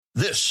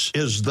This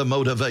is the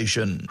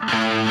motivation. All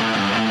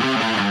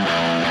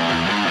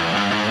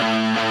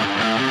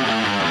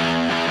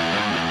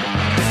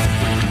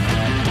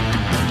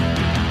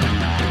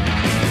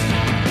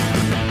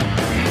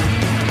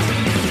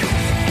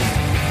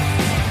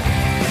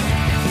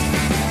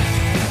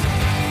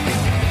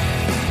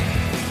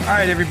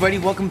right, everybody,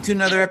 welcome to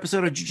another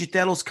episode of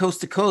Jiu-Jitsu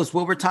Coast to Coast.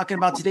 What we're talking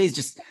about today is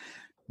just,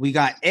 we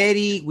got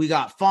Eddie, we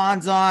got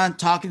Fonz on,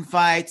 talking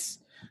fights.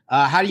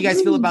 How do you guys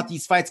feel about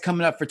these fights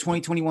coming up for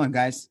 2021,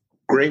 guys?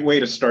 Great way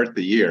to start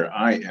the year.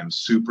 I am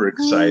super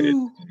excited.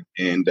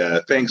 And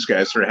thanks,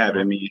 guys, for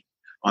having me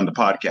on the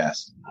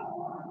podcast.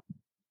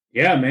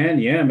 Yeah,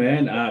 man.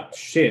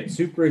 Shit,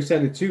 super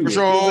excited too. It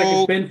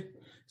feels like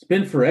it's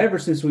been forever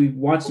since we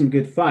watched some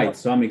good fights.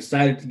 So I'm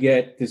excited to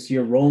get this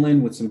year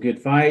rolling with some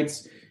good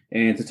fights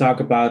and to talk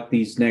about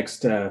these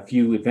next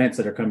few events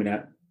that are coming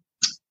up.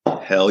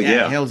 Hell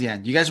yeah. Hell yeah.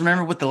 Do you guys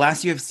remember what the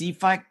last UFC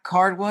fight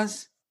card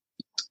was?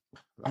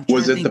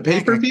 Was it the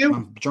pay-per-view?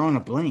 I'm drawing a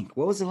blank.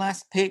 What was the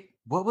last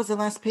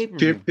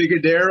pay-per-view?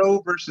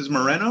 Figueroa versus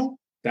Moreno?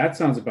 That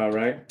sounds about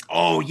right.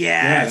 Oh,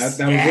 yes.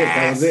 Yeah,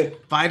 that was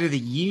it. Fight of the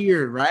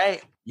year,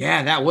 right?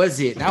 Yeah, that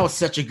was it. That was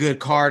such a good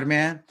card,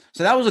 man.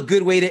 So that was a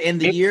good way to end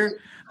the year.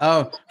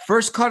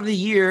 First card of the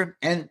year.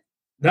 And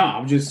no,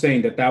 I'm just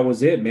saying that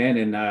was it, man.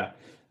 And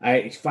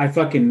I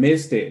fucking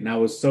missed it. And I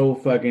was so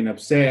fucking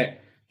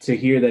upset to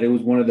hear that it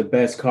was one of the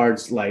best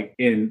cards like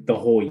in the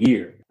whole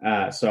year.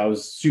 So I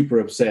was super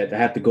upset. I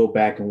had to go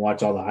back and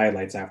watch all the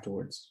highlights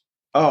afterwards.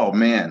 Oh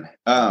man.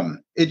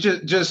 It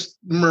just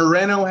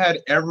Moreno had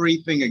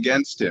everything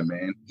against him,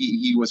 man.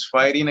 He was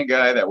fighting a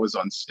guy that was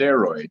on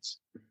steroids.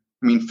 I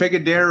mean,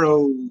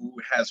 Figueroa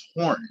has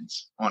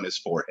horns on his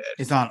forehead.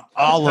 It's on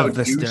all of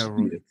the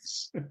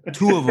steroids.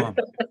 2 of them.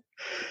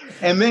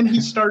 And then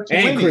he starts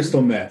winning. And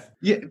crystal meth.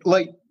 Yeah,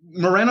 like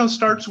Moreno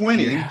starts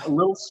winning, a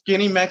little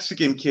skinny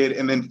Mexican kid,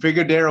 and then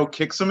Figueroa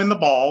kicks him in the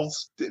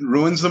balls,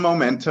 ruins the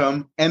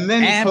momentum, and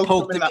then he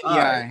poked him in the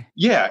eye.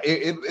 Yeah,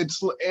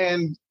 it's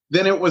and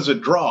then it was a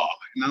draw,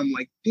 and I'm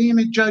like, damn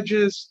it,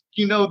 judges!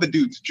 You know the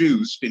dude's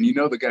juiced, and you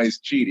know the guy's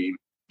cheating.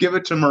 Give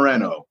it to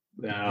Moreno.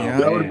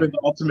 That would have been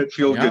the ultimate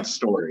feel-good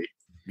story.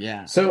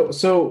 Yeah.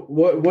 So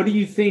what do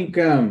you think?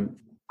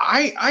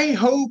 I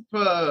hope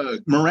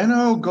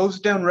Moreno goes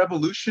down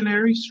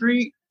Revolutionary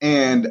Street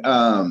and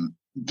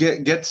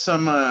get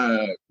some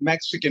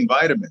Mexican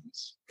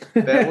vitamins.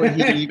 That way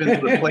he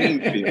evens the playing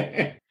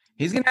field.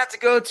 He's going to have to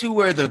go to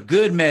where the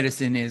good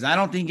medicine is. I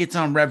don't think it's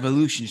on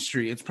Revolution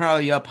Street. It's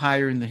probably up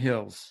higher in the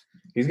hills.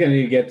 He's going to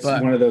need to get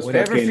one of those.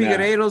 Whatever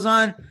Figueiredo's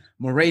on,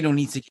 Moreno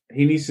needs to.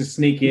 He needs to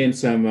sneak in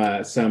some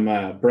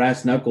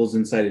brass knuckles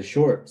inside his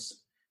shorts.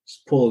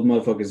 Just pull the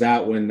motherfuckers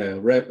out when the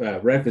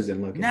ref isn't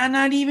looking. Nah,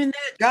 not even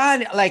that.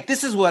 God, like,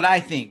 this is what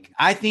I think.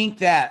 I think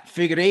that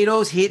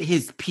Figueiredo's hit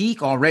his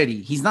peak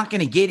already. He's not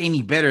going to get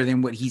any better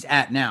than what he's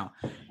at now.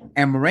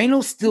 And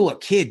Moreno's still a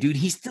kid, dude.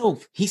 He's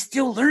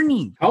still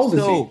learning. How old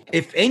is he?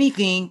 If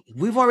anything,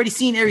 we've already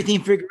seen everything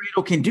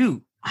Figueiredo can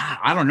do.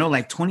 I don't know,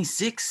 like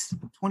 26,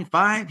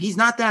 25. He's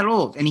not that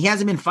old, and he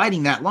hasn't been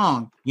fighting that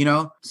long, you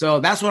know? So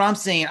that's what I'm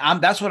saying.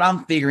 That's what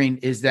I'm figuring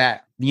is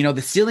that, you know,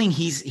 the ceiling,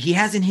 he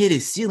hasn't hit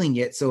his ceiling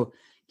yet, so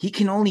he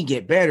can only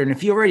get better. And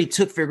if he already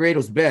took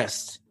Figueiredo's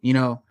best, you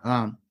know,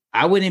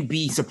 I wouldn't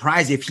be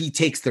surprised if he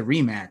takes the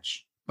rematch.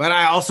 But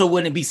I also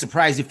wouldn't be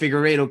surprised if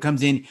Figueiredo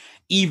comes in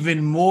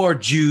even more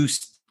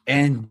juiced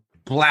and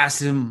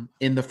blasts him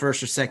in the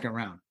first or second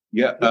round.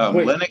 Yeah,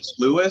 Lennox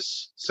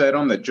Lewis said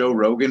on the Joe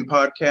Rogan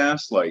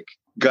podcast, like,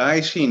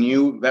 guys he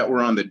knew that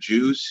were on the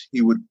juice,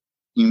 he would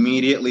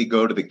immediately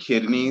go to the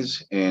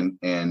kidneys and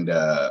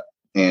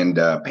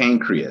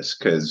pancreas,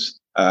 because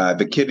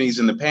the kidneys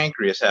and the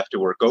pancreas have to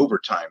work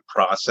overtime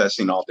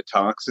processing all the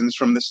toxins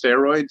from the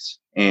steroids.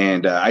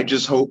 And I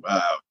just hope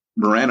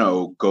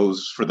Moreno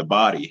goes for the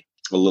body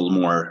a little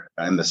more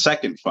in the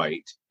second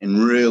fight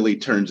and really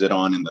turns it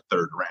on in the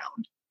third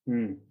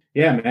round.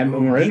 Yeah, man.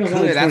 Moreno's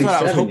only 27. That's what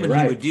I was hoping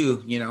right. he would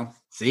do, you know.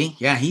 See?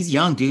 Yeah, he's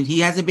young, dude.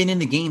 He hasn't been in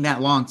the game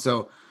that long.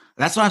 So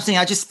that's what I'm saying.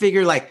 I just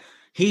figure like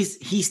he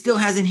still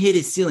hasn't hit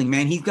his ceiling,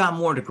 man. He's got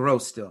more to grow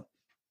still.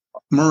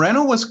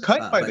 Moreno was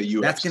cut by the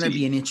UFC. That's going to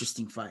be an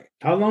interesting fight.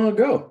 How long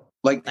ago?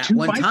 Like At 2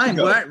 one fights time,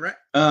 ago.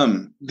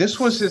 right? This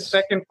was his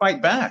second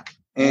fight back.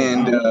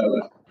 And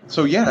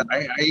so, yeah,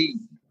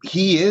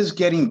 he is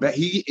getting back.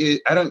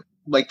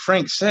 Like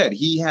Frank said,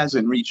 he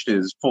hasn't reached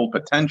his full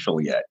potential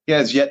yet. He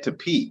has yet to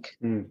peak.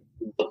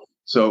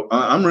 So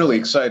I'm really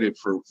excited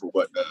for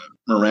what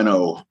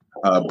Moreno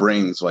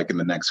brings like in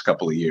the next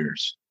couple of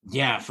years.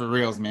 Yeah, for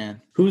reals,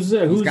 man. He's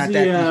got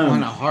that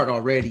on a heart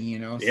already, you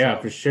know. So. Yeah,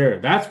 for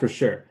sure. That's for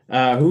sure.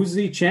 Who's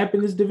the champ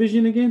in this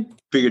division again?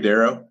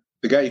 Figueroa,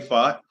 the guy he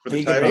fought for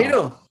the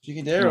title.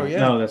 Figueroa, yeah.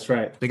 No, that's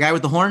right. The guy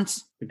with the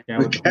horns? The guy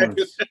with the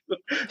horns.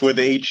 With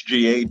the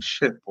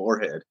HGH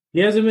forehead. He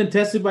hasn't been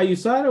tested by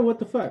USADA? What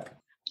the fuck?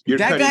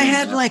 That guy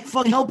had like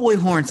fucking Hellboy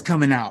horns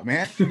coming out,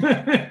 man.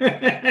 Let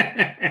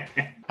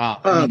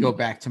me go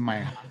back to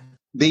my...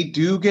 They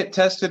do get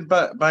tested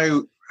by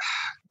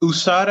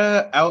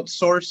USADA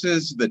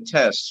outsources the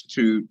test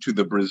to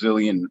the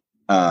Brazilian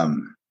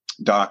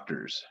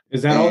doctors.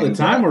 Is that all the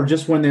time or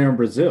just when they're in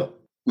Brazil?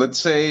 Let's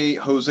say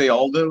Jose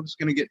Aldo is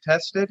going to get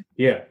tested.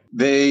 Yeah.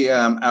 They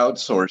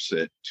outsource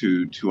it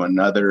to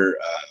another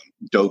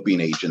doping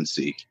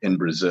agency in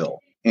Brazil.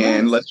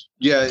 And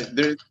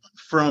they're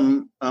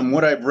from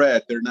what I've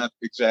read, they're not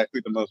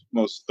exactly the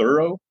most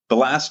thorough. The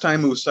last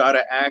time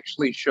USADA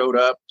actually showed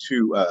up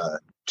to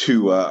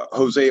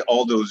Jose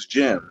Aldo's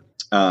gym,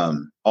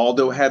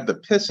 Aldo had the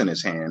piss in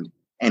his hand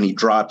and he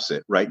drops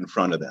it right in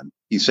front of them.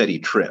 He said he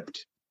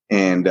tripped.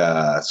 And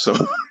so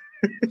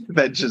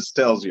that just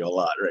tells you a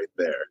lot right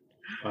there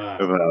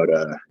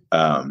about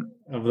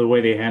of the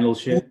way they handle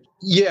shit.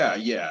 Yeah,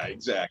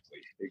 exactly.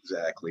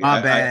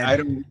 My bad. I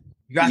don't.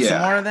 You got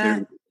some more of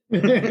that?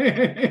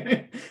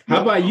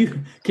 How about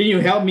you? Can you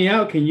help me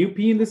out? Can you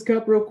pee in this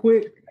cup real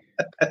quick?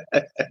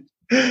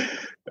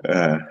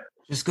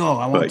 Just go.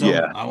 I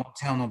won't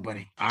tell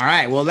nobody. All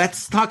right. Well,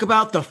 let's talk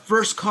about the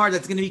first card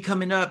that's going to be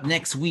coming up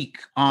next week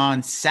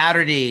on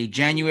Saturday,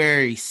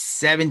 January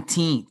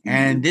 17th.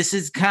 And this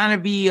is kind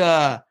of be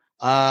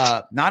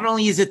not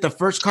only is it the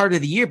first card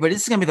of the year, but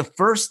it's going to be the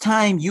first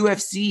time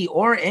UFC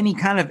or any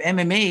kind of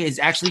MMA is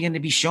actually going to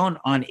be shown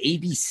on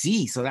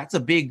ABC. So that's a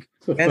big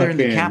feather in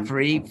the cap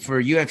for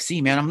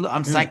UFC, man.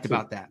 I'm psyched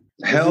about that.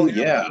 Hell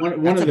yeah.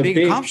 That's a big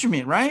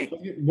accomplishment, right?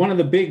 One of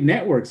the big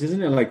networks,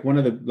 isn't it? Like one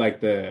of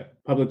the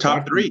public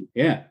top three.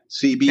 Yeah.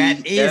 CBS.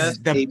 That is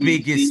the ABC,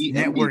 biggest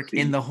network NBC.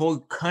 in the whole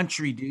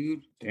country,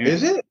 dude. Damn.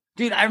 Is it?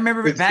 Dude, I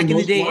remember back in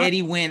the day,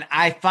 Eddie, when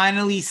I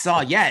finally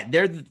saw,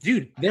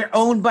 they're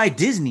owned by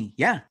Disney.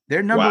 Yeah,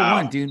 they're number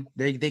one, dude.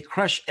 They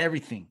crush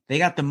everything. They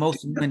got the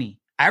most money.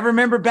 I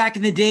remember back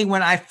in the day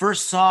when I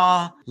first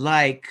saw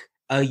like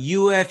a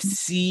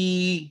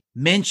UFC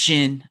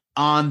mention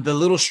on the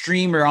little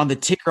streamer on the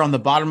ticker on the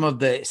bottom of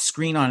the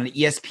screen on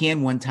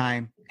ESPN one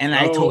time. And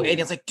I told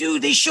Eddie, I was like,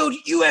 dude, they showed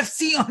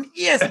UFC on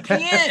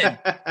ESPN.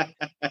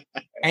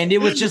 And it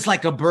was just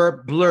like a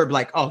blurb,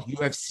 like, oh,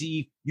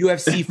 UFC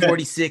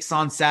 46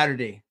 on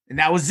Saturday. And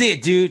that was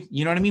it, dude.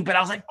 You know what I mean? But I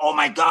was like, oh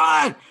my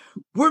God,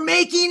 we're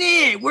making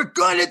it. We're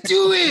going to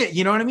do it.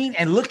 You know what I mean?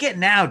 And look at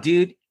now,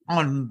 dude,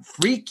 on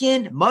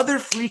freaking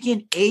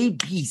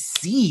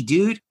ABC,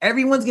 dude.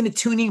 Everyone's going to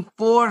tune in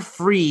for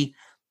free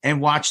and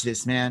watch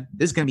this, man.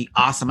 This is going to be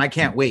awesome. I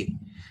can't wait.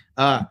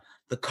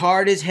 The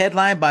card is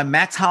headlined by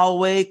Max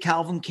Holloway,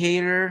 Calvin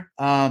Kattar,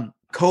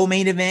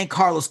 co-main event,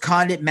 Carlos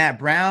Condit, Matt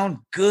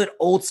Brown. Good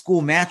old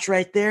school match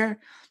right there.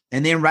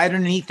 And then right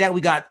underneath that,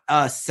 we got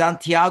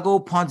Santiago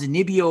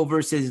Ponzinibbio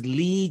versus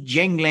Li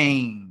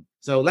Jingliang.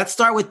 So let's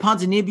start with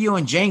Ponzinibbio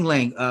and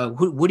Jingliang.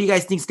 What do you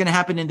guys think is going to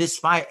happen in this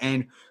fight?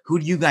 And who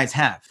do you guys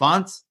have?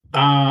 Fonz?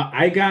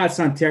 I got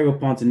Santiago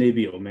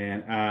Ponzinibbio,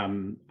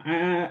 man.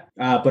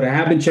 But I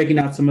have been checking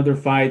out some other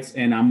fights,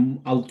 and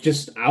I'll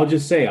just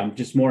say I'm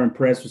just more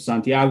impressed with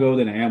Santiago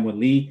than I am with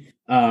Lee.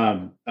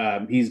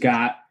 He's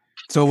got.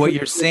 So what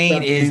you're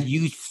saying is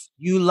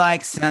you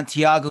like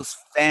Santiago's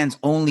fans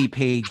only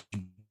page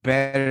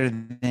better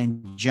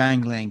than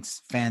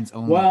Jingliang's fans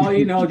only. Well,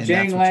 you know,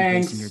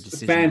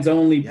 Jingliang's fans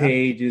only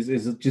page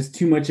is just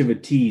too much of a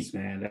tease,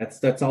 man.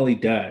 That's all he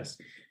does.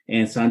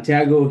 And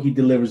Santiago, he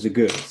delivers the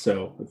goods.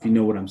 So if you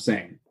know what I'm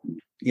saying.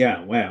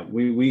 Yeah, wow.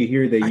 We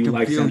hear that you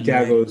like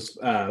Santiago's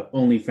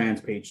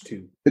OnlyFans page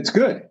too. It's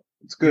good.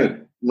 It's good.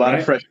 A lot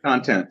of fresh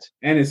content.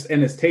 And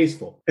it's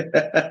tasteful.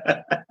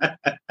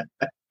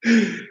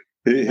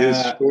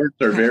 His shorts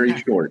are very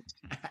short.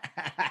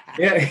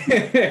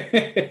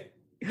 Yeah.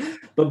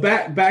 But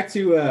back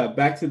to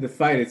the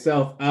fight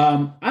itself.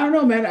 I don't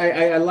know, man.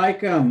 I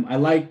like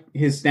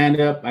his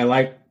stand-up. I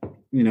like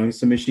his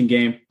submission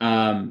game.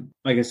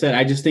 Like I said,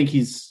 I just think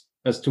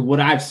as to what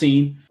I've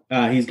seen,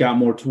 he's got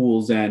more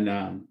tools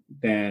than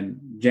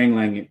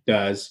Jingliang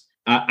does.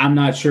 I'm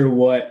not sure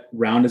what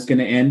round is going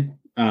to end.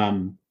 If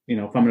I'm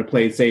going to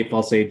play it safe,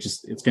 I'll say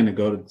it's going to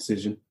go to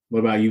decision. What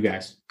about you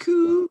guys?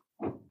 Cool.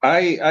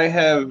 I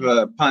have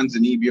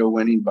Ponzinibbio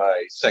winning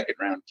by second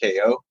round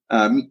KO.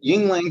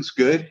 Jingliang's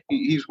good.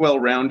 He's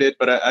well-rounded,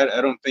 but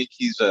I don't think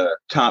he's a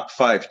top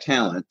 5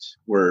 talent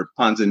where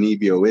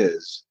Ponzinibbio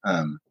is.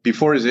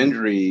 Before his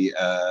injury,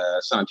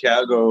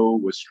 Santiago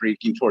was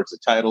streaking towards a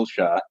title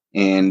shot.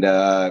 And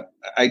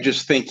I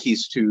just think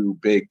he's too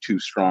big, too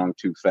strong,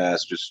 too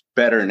fast, just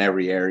better in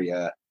every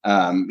area.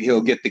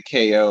 He'll get the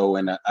KO,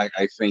 and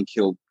I think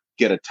he'll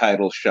get a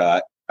title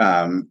shot.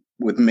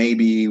 With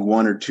maybe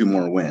 1 or 2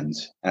 more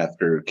wins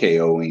after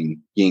KOing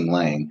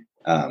Jingliang.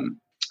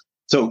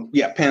 So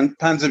yeah,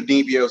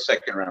 Ponzinibbio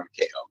second round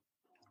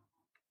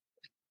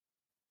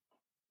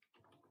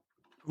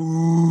KO.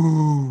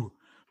 Ooh,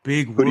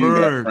 big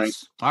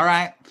words. All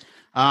right.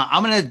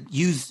 I'm gonna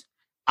use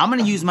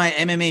my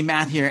MMA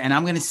math here, and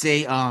I'm gonna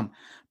say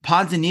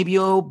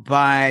Ponzinibbio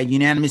by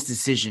unanimous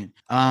decision.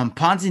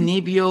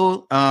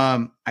 Ponzinibbio,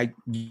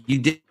 you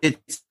did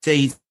say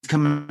he's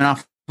coming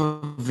off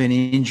of an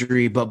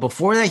injury, but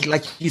before that,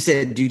 like you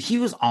said, dude, he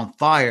was on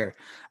fire.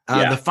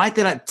 The fight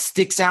that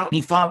sticks out,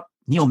 he fought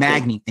Neil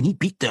Magny, and he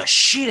beat the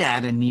shit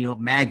out of Neil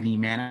Magny,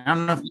 man. I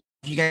don't know if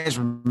you guys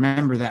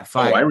remember that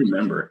fight. Oh, I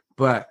remember.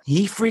 But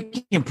he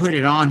freaking put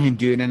it on him,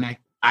 dude. And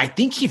I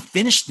think he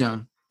finished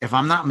him, if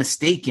I'm not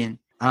mistaken.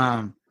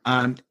 And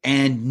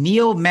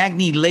Neil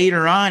Magny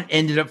later on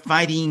ended up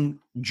fighting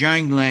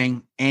Zhang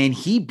Lang, and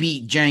he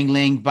beat Zhang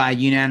Lang by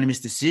unanimous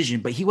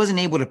decision, but he wasn't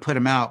able to put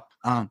him out.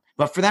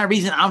 But for that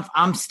reason,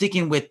 I'm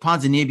sticking with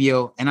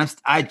Ponzinibbio, and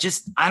I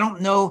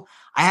don't know.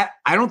 I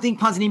don't think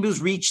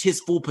Ponzinibbio's reached his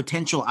full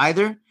potential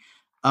either.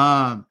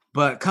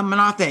 But coming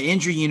off that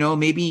injury, you know,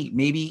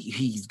 maybe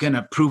he's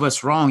gonna prove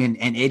us wrong,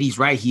 and Eddie's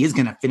right. He is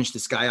gonna finish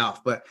this guy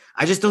off. But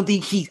I just don't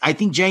think I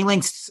think Zhang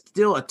Lang's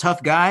still a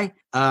tough guy.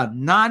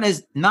 Not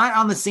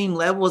on the same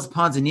level as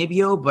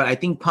Ponzinibbio, but I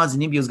think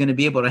Ponzinibbio is gonna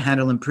be able to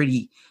handle him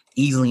pretty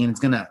easily, and it's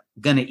gonna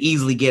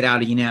easily get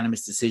out a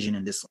unanimous decision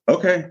in this one.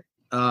 Okay.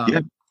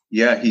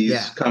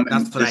 He's coming.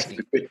 Just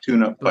a quick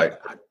tune-up fight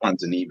for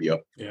Ponzinibbio.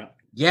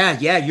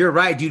 Yeah, you're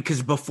right, dude.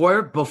 Because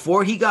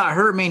before he got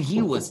hurt, man, he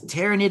was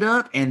tearing it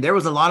up, and there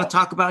was a lot of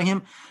talk about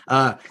him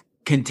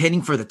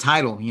contending for the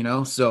title. You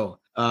know, so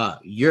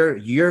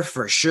you're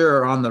for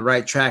sure on the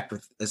right track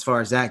as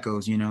far as that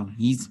goes. You know,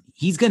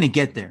 he's gonna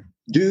get there,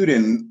 dude.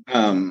 And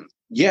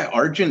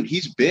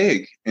he's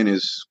big in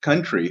his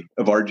country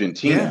of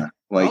Argentina.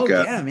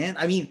 Yeah. Man.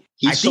 I mean,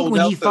 I think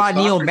when he fought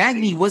Neil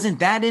Magny, wasn't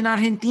that in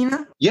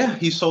Argentina? Yeah,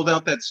 he sold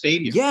out that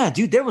stadium. Yeah,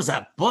 dude, there was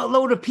a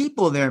buttload of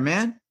people there,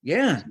 man.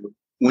 Yeah.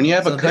 When you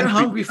have a country, they're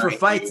hungry for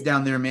fights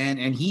down there, man,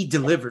 and he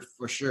delivered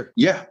for sure.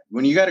 Yeah,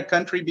 when you got a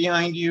country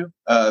behind you,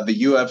 the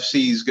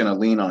UFC is going to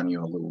lean on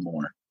you a little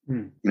more.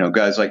 You know,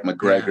 guys like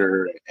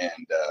McGregor and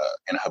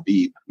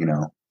Habib. You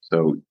know,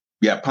 so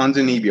yeah,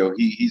 Ponzinibbio,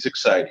 he's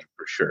exciting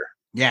for sure.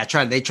 Yeah,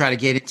 they try to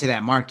get into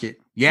that market.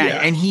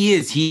 Yeah, and he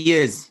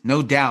is,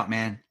 no doubt,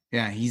 man.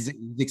 Yeah, he's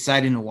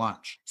exciting to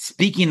watch.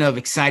 Speaking of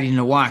exciting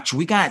to watch,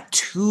 we got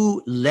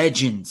two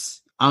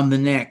legends on the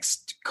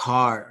next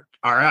card.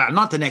 Or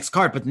not the next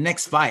card, but the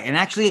next fight. And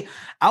actually,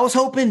 I was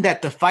hoping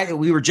that the fight that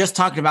we were just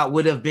talking about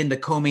would have been the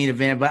co-main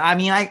event. But I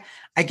mean, I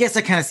guess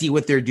I kind of see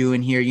what they're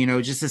doing here. You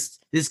know, just this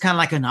is kind of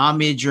like an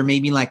homage, or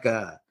maybe like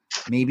a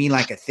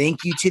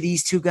thank you to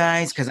these two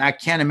guys, because I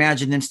can't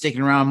imagine them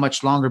sticking around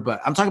much longer. But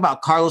I'm talking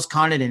about Carlos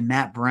Condit and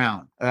Matt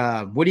Brown.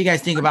 What do you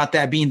guys think about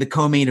that being the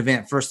co-main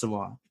event? First of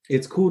all,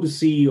 it's cool to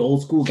see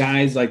old school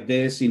guys like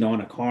this, you know, on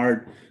a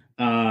card.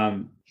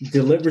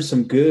 Deliver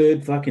some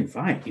good fucking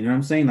fight. You know what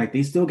I'm saying? Like,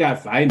 they still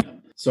got fight in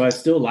them. So I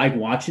still like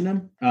watching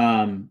them.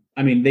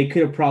 I mean, they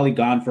could have probably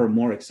gone for a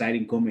more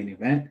exciting co-main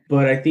event,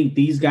 but I think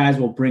these guys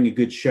will bring a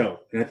good show.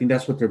 And I think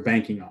that's what they're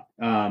banking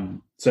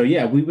on. So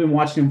yeah, we've been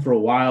watching them for a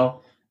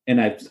while, and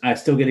I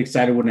still get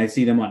excited when I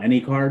see them on any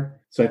card.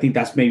 So I think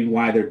that's maybe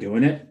why they're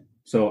doing it.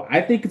 So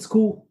I think it's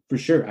cool for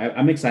sure.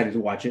 I'm excited to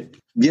watch it.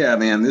 Yeah,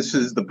 man, this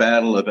is the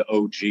battle of the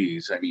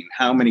OGs. I mean,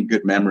 how many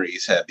good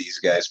memories have these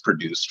guys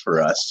produced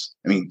for us?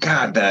 I mean,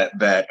 God,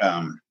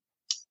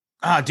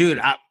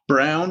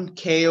 Brown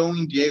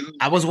KOing Diego.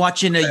 I was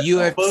watching a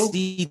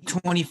UFC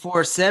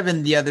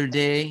 24/7 the other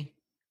day.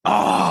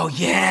 Oh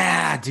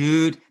yeah,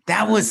 dude,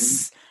 that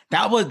was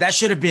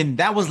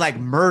like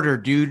murder,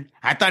 dude.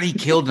 I thought he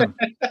killed him.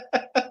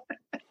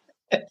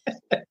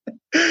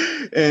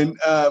 And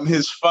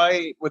his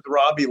fight with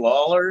Robbie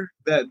Lawler,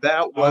 that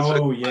was a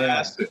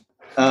classic.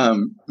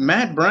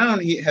 Matt Brown,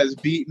 he has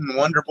beaten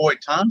Wonderboy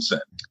Thompson.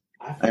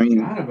 I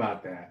forgot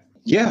about that.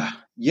 Yeah.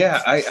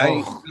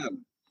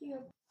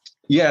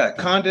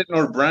 Condit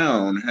nor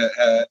Brown,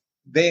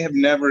 they have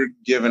never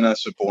given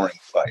us a boring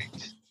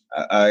fight.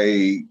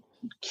 I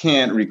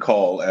can't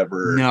recall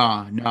ever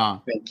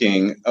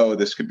thinking, oh,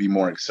 this could be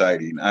more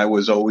exciting. I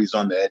was always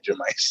on the edge of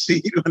my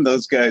seat when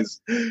those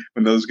guys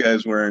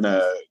were in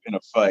a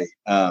fight.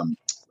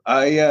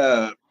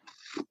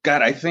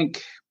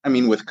 I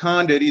mean, with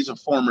Condit, he's a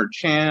former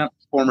champ,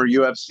 former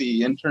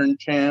UFC intern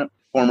champ,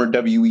 former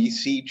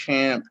WEC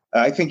champ.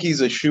 I think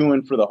he's a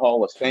shoo-in for the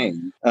Hall of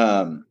Fame.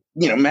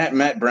 You know,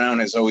 Matt Brown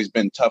has always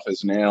been tough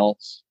as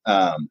nails.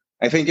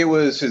 I think it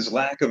was his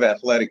lack of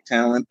athletic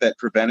talent that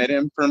prevented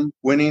him from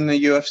winning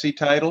the UFC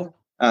title.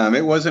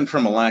 It wasn't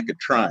from a lack of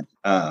trying.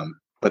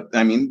 But,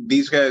 I mean,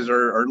 these guys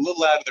are a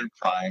little out of their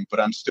prime, but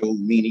I'm still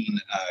leaning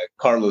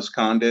Carlos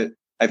Condit.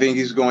 I think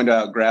he's going to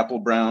out-grapple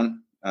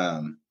Brown.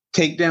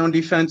 Takedown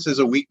defense is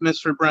a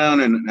weakness for Brown,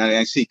 and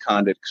I see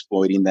Condit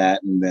exploiting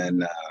that. And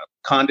then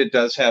Condit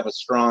does have a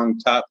strong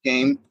top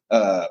game,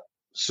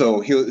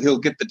 so he'll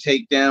get the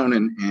takedown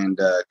and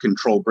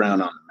control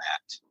Brown on the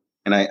mat.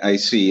 And I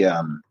see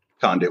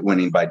Condit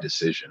winning by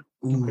decision.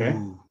 Okay,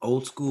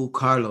 old school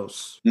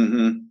Carlos.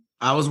 Mm-hmm.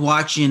 I was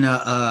watching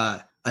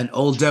an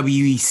old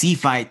WEC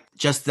fight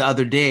just the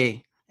other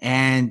day,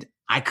 and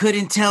I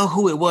couldn't tell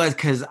who it was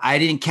because I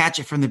didn't catch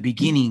it from the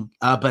beginning.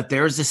 But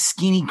there was a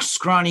skinny,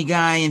 scrawny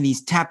guy in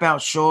these tap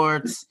out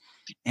shorts,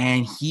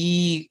 and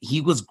he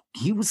was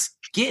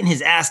getting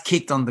his ass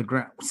kicked on the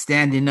ground,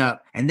 standing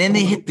up. And then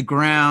they hit the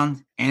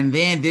ground, and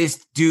then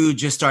this dude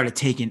just started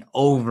taking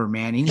over,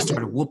 man. And he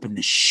started whooping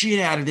the shit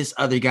out of this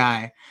other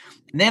guy.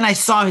 And then I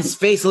saw his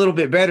face a little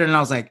bit better, and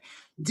I was like,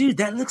 dude,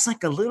 that looks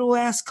like a little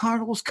ass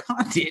Carlos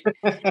Condit.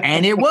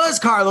 And it was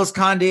Carlos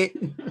Condit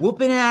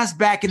whooping ass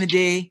back in the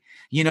day.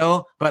 you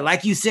know. But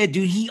like you said,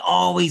 dude, he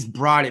always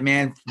brought it,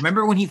 man.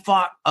 Remember when he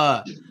fought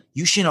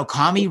Yushin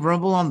Okami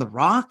Rumble on the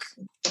Rock?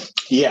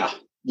 Yeah.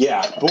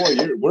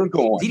 Boy, we're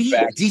going.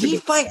 Did he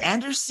fight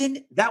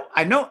Anderson? That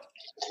I know.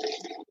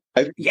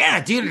 Yeah,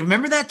 dude.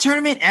 Remember that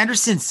tournament?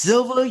 Anderson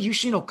Silva,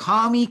 Yushin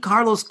Okami,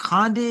 Carlos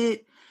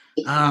Condit.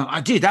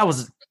 Dude, that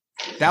was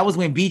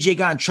when BJ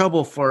got in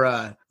trouble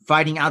for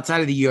fighting outside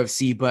of the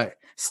UFC. But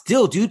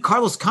still, dude,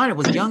 Carlos Condit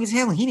was young as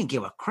hell and he didn't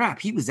give a crap.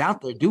 He was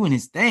out there doing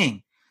his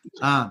thing.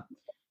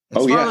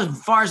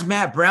 As far as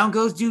Matt Brown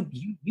goes, dude,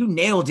 you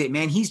nailed it,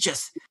 man. He's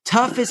just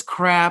tough as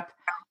crap.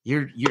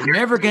 You're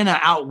never gonna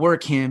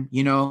outwork him.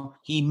 You know,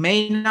 he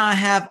may not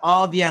have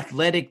all the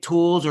athletic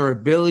tools or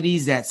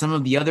abilities that some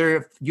of the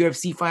other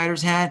UFC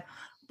fighters had,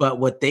 but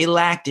what they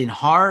lacked in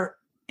heart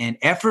and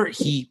effort,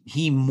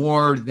 he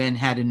more than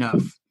had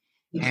enough.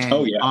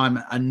 And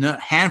on a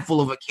handful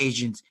of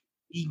occasions,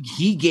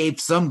 he gave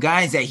some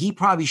guys that he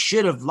probably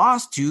should have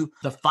lost to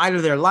the fight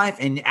of their life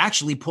and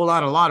actually pull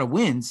out a lot of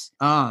wins.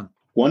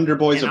 Wonder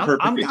Boy's a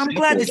perfect example. I'm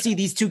glad to see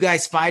these two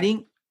guys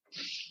fighting.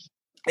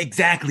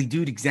 Exactly,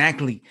 dude.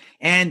 Exactly.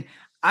 And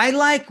I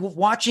like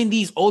watching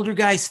these older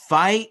guys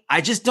fight. I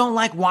just don't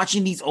like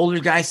watching these older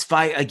guys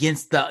fight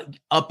against the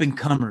up and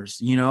comers,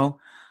 you know?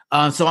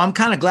 So I'm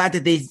kind of glad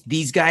that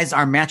these guys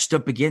are matched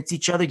up against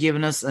each other,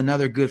 giving us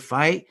another good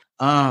fight.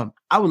 I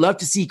would love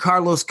to see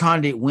Carlos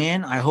Condit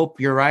win. I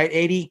hope you're right,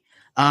 80.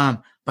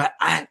 But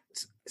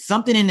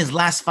something in his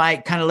last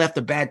fight kind of left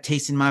a bad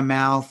taste in my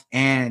mouth.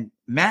 And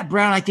Matt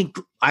Brown,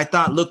 I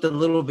thought looked a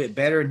little bit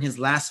better in his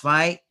last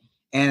fight.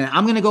 And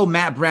I'm going to go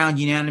Matt Brown,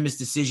 unanimous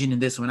decision in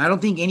this one. I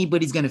don't think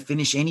anybody's going to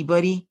finish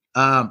anybody,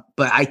 but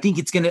I think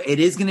it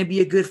is going to be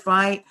a good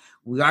fight.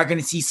 We are going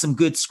to see some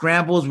good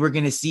scrambles. We're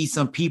going to see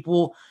some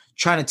people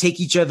trying to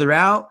take each other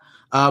out.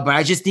 But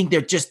I just think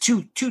they're just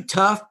too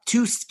tough,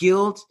 too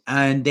skilled,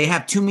 and they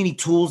have too many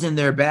tools in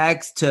their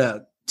bags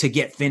to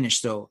get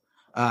finished. So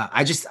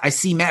I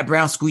see Matt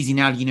Brown squeezing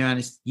out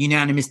a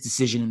unanimous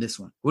decision in this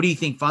one. What do you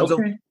think, Fonzo?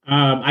 Okay.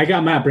 I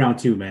got Matt Brown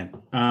too,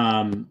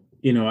 man.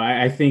 You know,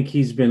 I think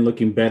he's been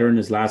looking better in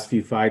his last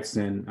few fights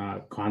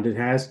than Condit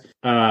has.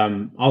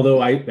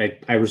 Although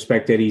I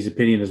respect Eddie's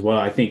opinion as well.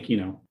 I think, you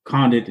know,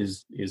 Condit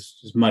is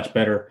much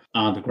better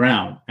on the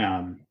ground.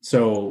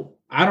 So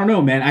I don't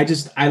know, man.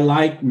 I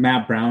like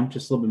Matt Brown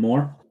just a little bit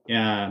more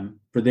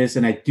for this,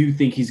 and I do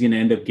think he's going to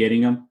end up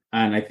getting him.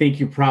 And I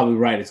think you're probably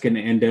right. It's going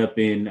to end up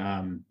in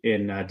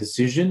a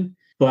decision,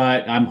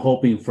 but I'm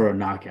hoping for a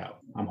knockout.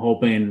 I'm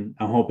hoping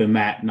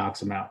Matt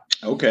knocks him out.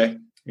 Okay.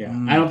 Yeah,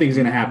 I don't think it's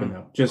going to happen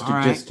though. Just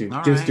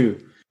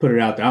to put it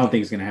out there, I don't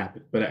think it's going to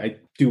happen. But I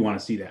do want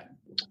to see that.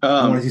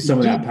 I want to see some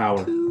of that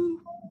power.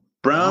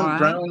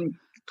 Brown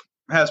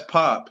has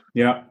pop.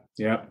 Yeah.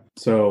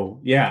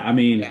 So yeah, I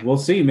mean, we'll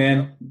see,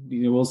 man.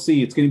 You know, we'll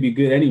see. It's going to be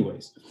good,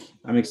 anyways.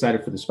 I'm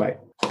excited for this fight.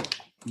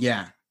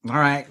 Yeah. All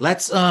right.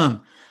 Let's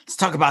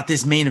talk about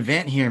this main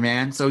event here,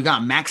 man. So we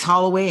got Max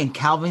Holloway and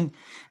Calvin.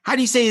 How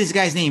do you say this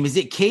guy's name? Is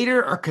it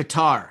Cater or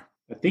Qatar?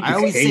 I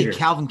always Cater. say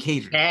Calvin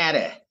Cater.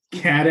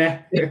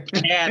 Cata.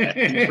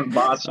 He's from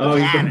Boston. Oh,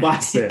 he's from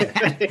Boston.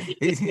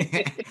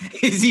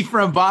 Is he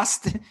from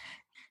Boston?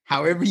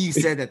 However you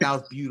said that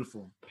was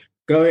beautiful.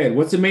 Go ahead.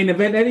 What's the main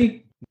event,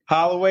 Eddie?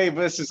 Holloway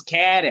versus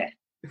Cata.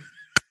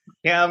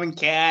 Calvin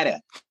Cata.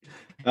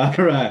 All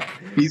right.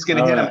 He's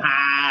going to hit him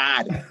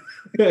hard.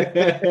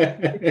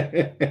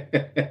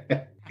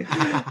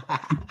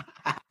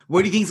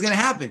 What do you think is going to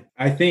happen?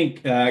 I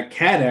think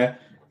Cata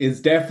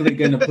is definitely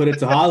going to put it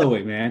to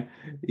Holloway, man.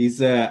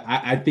 He's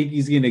I think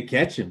he's going to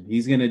catch him.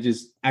 He's going to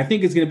I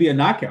think it's going to be a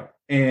knockout.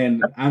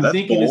 And I'm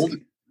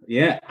thinking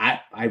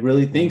I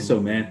really think so,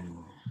 man.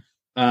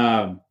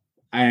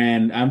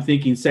 And I'm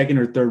thinking second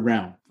or third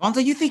round.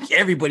 Fonzo, you think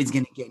everybody's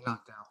going to get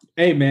knocked out?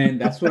 Hey, man,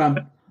 that's what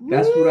I'm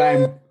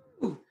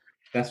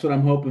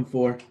hoping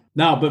for.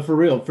 No, but for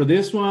real, for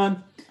this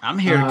one, I'm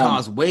here to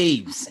cause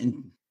waves.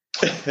 And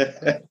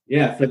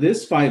yeah, for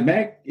this fight,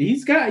 Mac,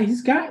 he's got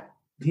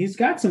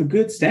some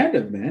good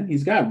stand-up, man.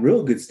 He's got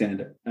real good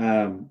stand-up.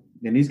 And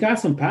he's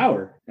got some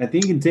power. I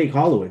think he can take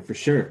Holloway for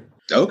sure.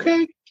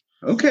 Okay.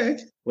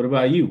 What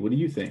about you? What do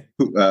you think?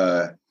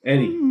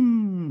 Eddie?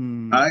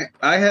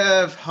 I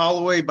have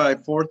Holloway by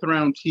fourth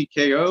round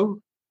TKO.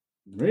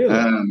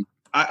 Really?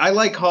 I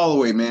like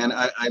Holloway, man.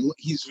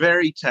 He's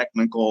very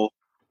technical.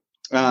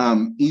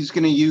 He's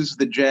going to use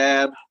the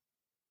jab.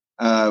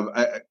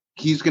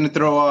 He's going to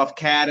throw off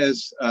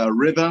Cata's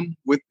rhythm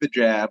with the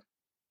jab.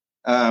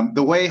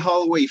 The way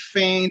Holloway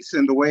feints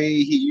and the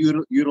way he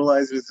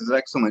utilizes his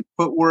excellent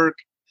footwork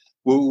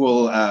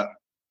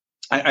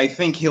I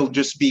think he'll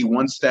just be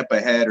one step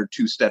ahead or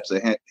two steps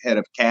ahead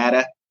of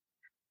Cata.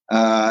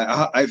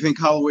 I think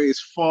Holloway is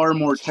far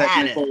more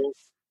technical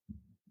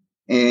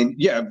and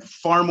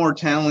far more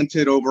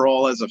talented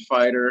overall as a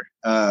fighter.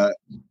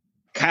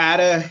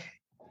 Cata,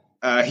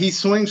 he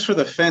swings for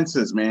the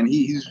fences, man.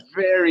 He's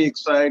very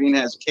exciting,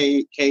 has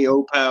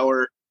KO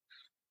power.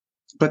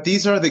 But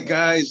these are the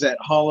guys that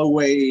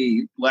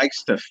Holloway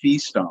likes to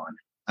feast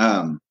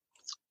on.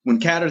 When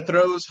Cata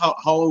throws,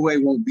 Holloway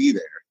won't be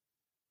there.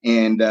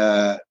 and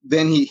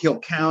then he'll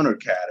counter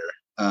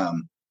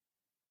Katter.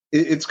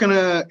 It's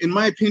gonna, in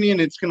my opinion,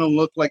 it's gonna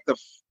look like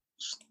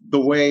the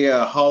way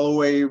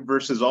Holloway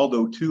versus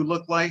Aldo 2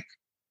 looked like.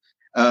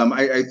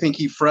 I think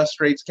he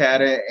frustrates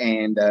Katter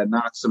and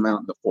knocks him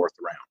out in the 4th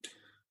round.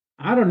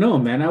 I don't know,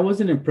 man. I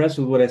wasn't impressed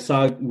with what I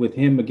saw with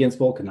him against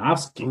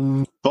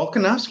Volkanovski.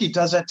 Volkanovski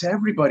does that to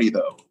everybody,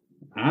 though.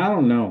 I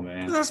don't know,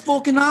 man. That's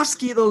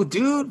Volkanovski, though,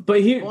 dude.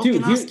 But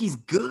Volkanovski's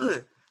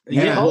good.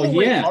 Yeah,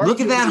 Look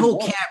at that whole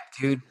camp,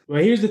 dude.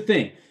 Well, here's the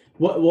thing.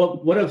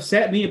 What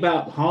upset me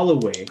about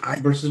Holloway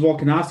versus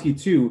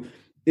Volkanovski too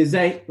is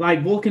that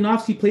like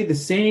Volkanovski played the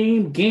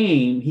same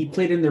game he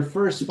played in their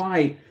first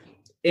fight,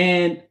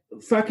 and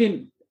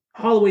fucking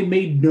Holloway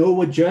made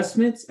no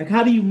adjustments. Like,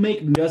 how do you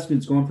make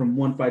adjustments going from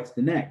one fight to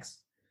the next?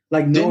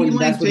 Like, knowing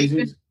that's what he's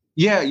doing.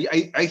 Yeah,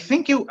 I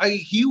think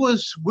he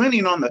was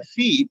winning on the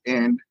feet,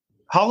 and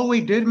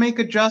Holloway did make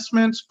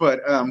adjustments,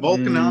 but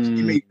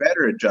Volkanovski made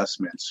better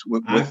adjustments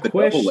with the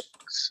double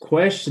legs.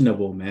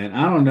 Questionable, man.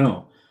 I don't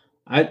know.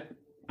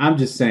 I'm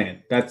just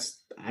saying I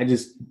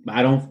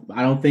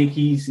don't think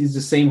he's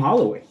the same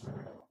Holloway.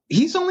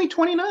 He's only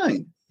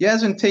 29. He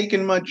hasn't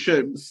taken much.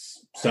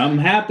 Something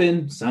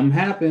happened.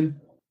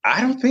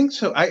 I don't think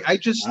so. I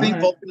just think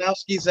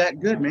Volkanovski's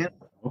that good, man.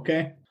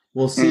 Okay,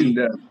 we'll see.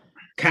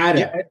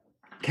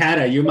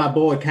 Katter, you're my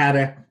boy,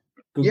 Katter.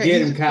 Go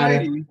get him,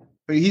 Katter.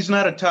 But he's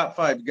not a top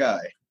 5 guy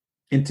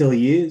until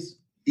he is.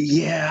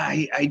 Yeah,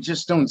 I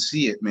just don't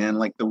see it, man.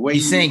 Like the way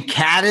you're saying,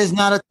 Katter's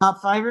not a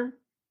top 5er.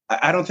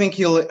 I don't think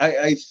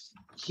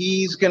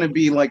he's going to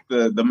be like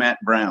the Matt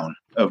Brown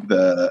of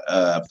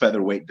the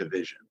featherweight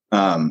division.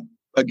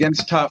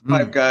 Against top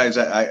 5 guys,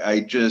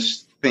 I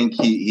just think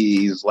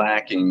he's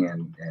lacking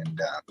in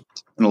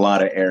a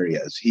lot of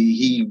areas.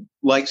 He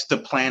likes to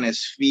plant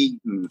his feet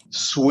and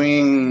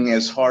swing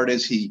as hard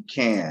as he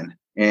can.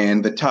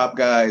 And the top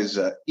guys,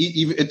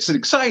 it's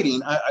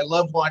exciting. I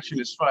love watching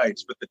his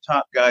fights, but the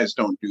top guys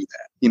don't do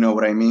that. You know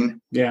what I mean?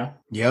 Yeah.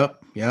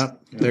 Yep.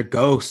 They're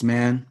ghosts,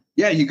 man.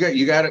 Yeah, you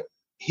got to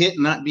hit,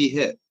 not be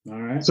hit. All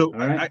right. So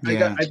I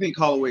think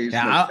Holloway is.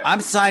 Yeah, I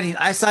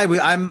side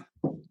with.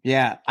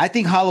 I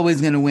think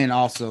Holloway's going to win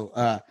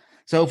also.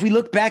 So if we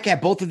look back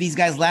at both of these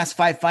guys' last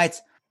 5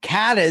 fights,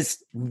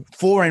 Katter's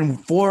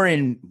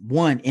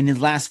 4-1 in his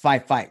last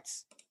 5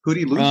 fights. Who'd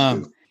he lose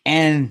to?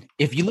 And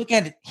if you look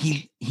at it,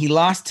 he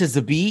lost to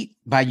Zabit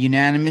by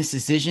unanimous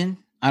decision.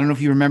 I don't know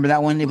if you remember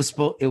that one. It was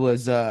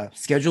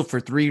scheduled for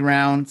 3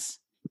 rounds,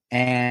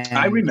 and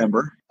I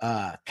remember.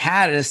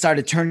 Katter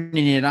started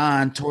turning it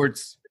on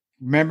towards.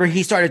 Remember,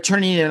 he started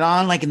turning it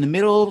on like in the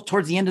middle,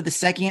 towards the end of the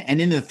second,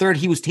 and in the third,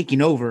 he was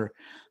taking over.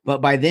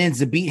 But by then,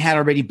 Zabit had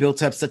already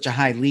built up such a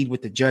high lead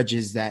with the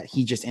judges that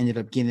he just ended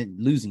up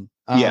losing.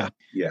 Yeah.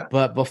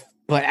 But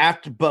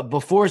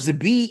before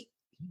Zabit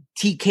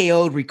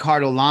TKO'd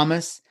Ricardo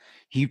Lamas,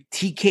 he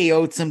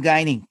TKO'd some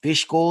guy named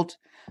Fishgold.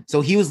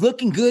 So he was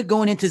looking good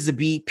going into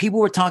Zabit. People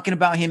were talking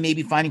about him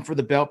maybe fighting for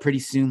the belt pretty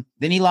soon.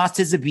 Then he lost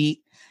to Zabit.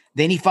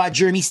 Then he fought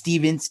Jeremy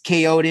Stevens,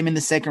 KO'd him in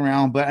the second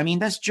round. But I mean,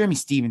 that's Jeremy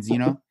Stevens, you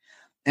know.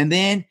 And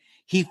then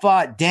he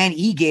fought Dan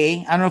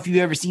Ige. I don't know if you've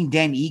ever seen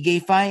Dan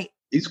Ige fight.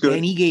 He's good.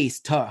 Dan Ige is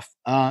tough.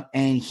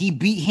 And he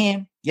beat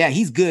him. Yeah,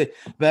 he's good.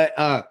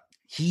 But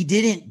he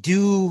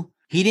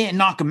didn't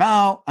knock him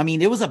out. I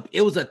mean, it was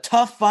a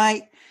tough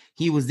fight.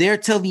 He was there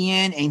till the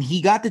end and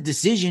he got the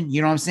decision,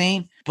 you know what I'm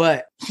saying?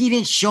 But he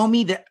didn't show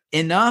me that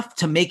enough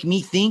to make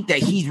me think that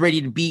he's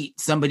ready to beat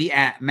somebody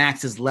at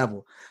Max's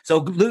level. So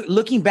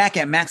looking back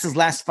at Max's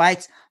last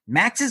fights,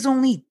 Max is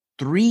only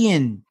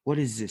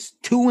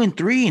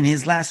 2-3 in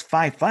his last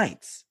 5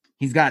 fights.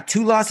 He's got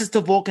 2 losses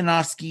to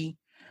Volkanovski,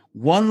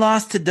 1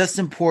 loss to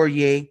Dustin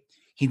Poirier.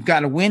 He's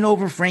got a win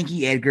over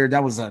Frankie Edgar.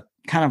 That was a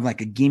kind of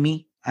like a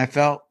gimme. I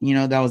felt,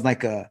 that was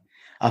like a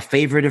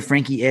favorite of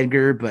Frankie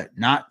Edgar, but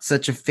not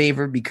such a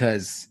favor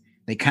because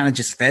they kind of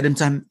just fed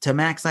him to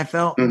Max, I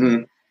felt.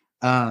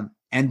 Mm-hmm.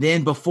 And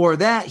then before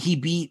that, he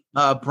beat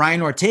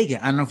Brian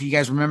Ortega. I don't know if you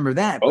guys remember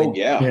that. Oh,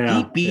 yeah.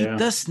 He beat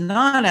the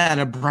snot out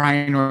of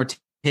Brian Ortega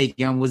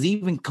and was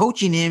even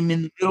coaching him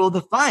in the middle of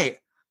the fight.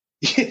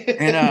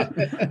 And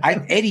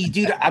Eddie,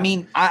 dude, I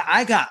mean,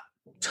 I got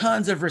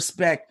tons of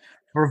respect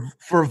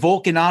for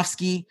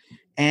Volkanovski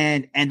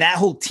and that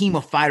whole team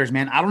of fighters,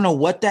 man. I don't know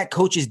what that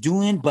coach is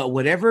doing, but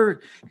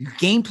whatever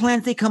game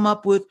plans they come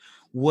up with,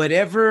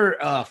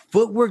 whatever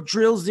footwork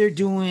drills they're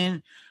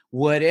doing,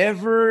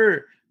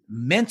 whatever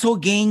mental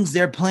games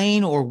they're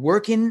playing or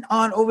working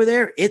on over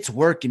there, it's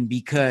working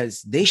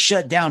because they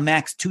shut down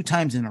Max 2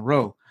 times in a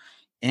row.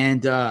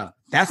 And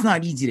that's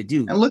not easy to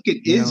do. And look at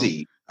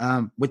Izzy.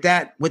 With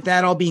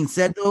that all being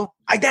said, though,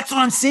 that's what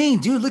I'm saying,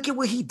 dude. Look at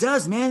what he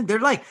does, man. They're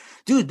like,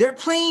 dude, they're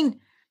playing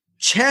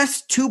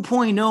chess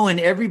 2.0 and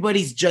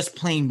everybody's just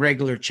playing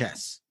regular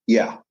chess.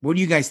 Yeah. What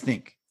do you guys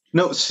think?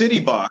 No, City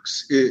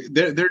Box,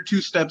 they're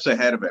 2 steps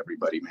ahead of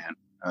everybody, man.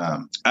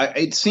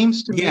 It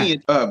seems to me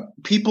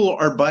people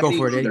are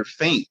biting on their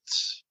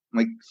feints,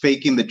 like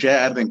faking the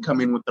jab and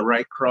coming with the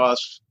right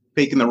cross,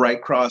 faking the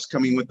right cross,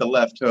 coming with the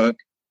left hook.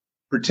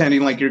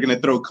 pretending like you're going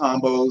to throw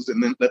combos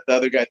and then let the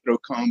other guy throw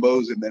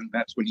combos. And then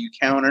that's when you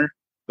counter.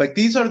 Like,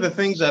 these are the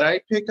things that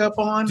I pick up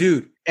on.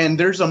 Dude. And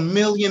there's a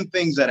million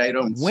things that I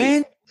don't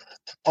see.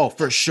 Oh,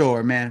 for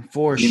sure, man.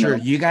 For sure.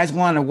 You guys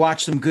want to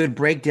watch some good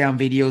breakdown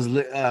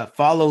videos,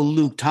 follow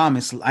Luke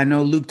Thomas. I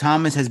know Luke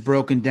Thomas has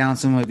broken down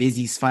some of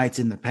Izzy's fights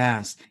in the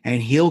past,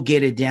 and he'll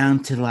get it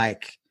down to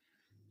like,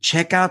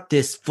 check out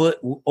this foot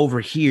over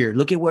here.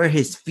 Look at where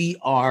his feet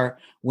are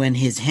when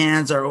his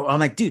hands are. I'm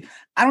like, dude,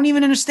 I don't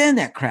even understand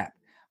that crap.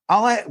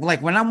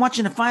 When I'm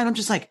watching a fight, I'm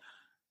just like,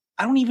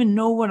 I don't even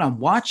know what I'm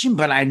watching,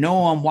 but I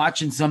know I'm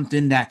watching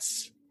something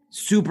that's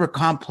super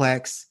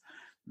complex,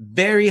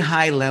 very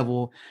high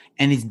level,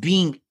 and is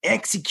being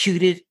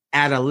executed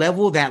at a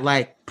level that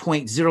like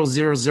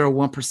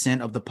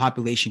 0.0001% of the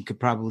population could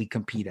probably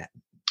compete at.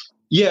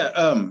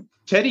 Yeah,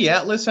 Teddy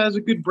Atlas has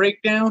a good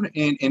breakdown,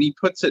 and he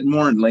puts it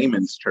more in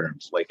layman's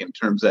terms, like in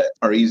terms that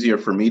are easier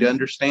for me to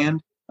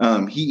understand.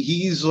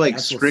 He's like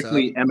that's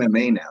strictly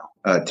MMA now,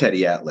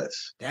 Teddy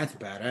Atlas. That's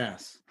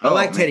badass. I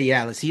like Teddy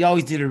Atlas. He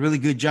always did a really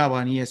good job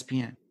on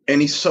ESPN.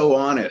 And he's so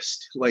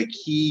honest. Like,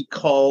 he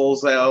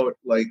calls out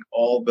like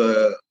all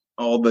the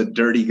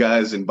dirty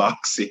guys in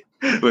boxing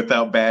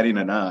without batting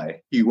an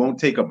eye. He won't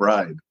take a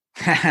bribe.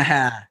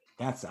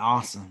 That's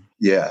awesome.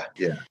 Yeah,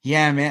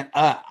 man.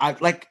 I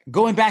like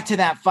going back to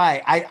that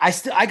fight.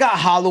 I got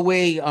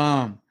Holloway.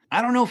 I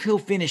don't know if he'll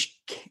finish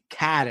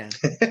Kata.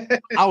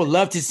 I would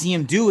love to see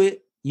him do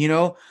it,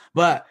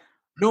 but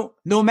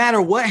no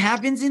matter what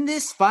happens in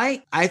this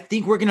fight, I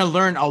think we're gonna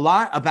learn a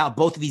lot about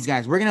both of these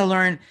guys. We're gonna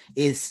learn,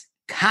 is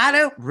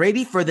Kata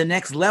ready for the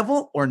next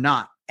level or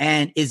not?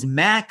 And is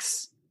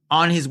Max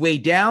on his way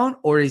down,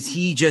 or is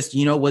he just,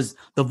 was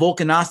the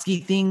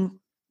Volkanovski thing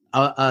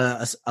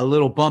a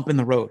little bump in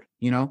the road,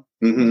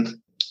 Mm-hmm.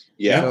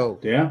 Yeah. So,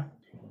 yeah.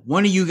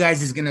 One of you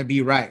guys is going to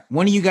be right.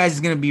 One of you guys is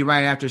going to be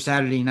right after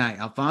Saturday night.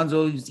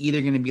 Alfonso is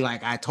either going to be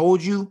like, I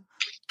told you,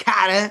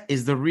 Kata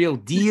is the real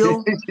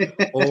deal,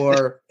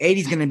 or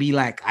Eddie's going to be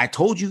like, I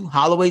told you,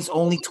 Holloway's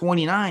only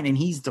 29 and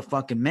he's the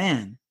fucking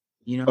man,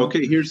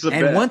 Okay, here's the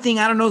bet. One thing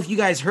I don't know if you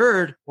guys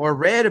heard or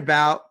read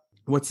about.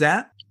 What's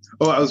that?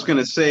 Oh, I was going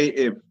to say,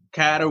 if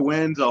Kata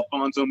wins,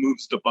 Alfonso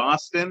moves to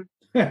Boston.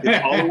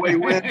 If Holloway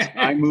wins,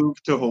 I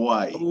move to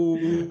Hawaii.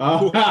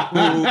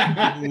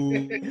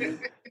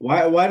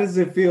 Why does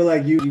it feel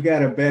like you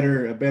got a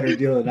better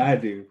deal than I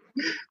do?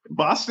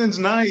 Boston's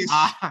nice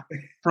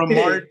from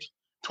March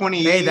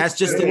 28th. Hey, that's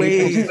just the way.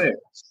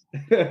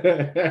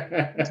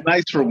 It's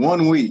nice for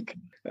 1 week.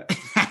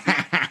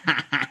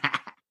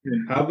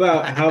 How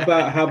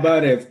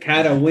about if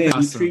Kata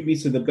wins, you treat me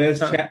to the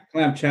best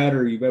clam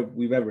chowder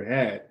we've ever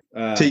had.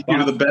 Take you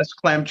to the best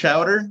clam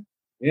chowder?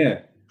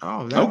 Yeah.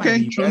 Oh,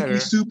 okay. Chunky better.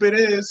 Soup it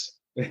is.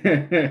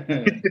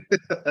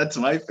 That's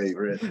my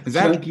favorite. Is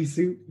that chunky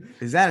soup?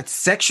 Is that a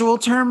sexual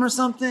term or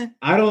something?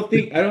 I don't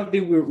think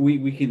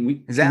we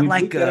can. Is that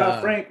like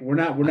Frank? We're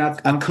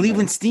not a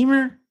Cleveland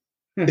steamer?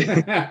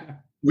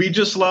 We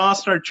just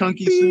lost our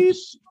chunky soup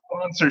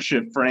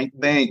sponsorship, Frank.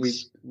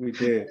 Thanks. We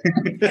did.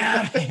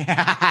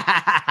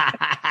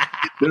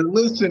 They're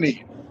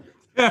listening.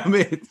 Damn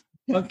it.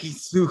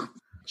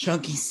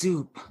 Chunky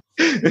soup.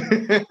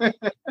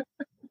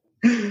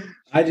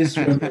 I just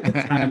remember the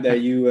time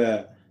that you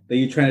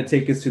trying to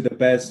take us to the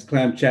best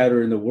clam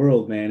chowder in the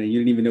world, man, and you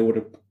didn't even know what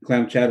a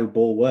clam chowder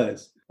bowl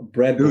was. A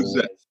bread bowl. Who's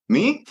that?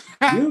 Me?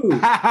 You.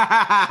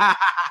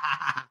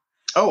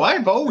 Oh,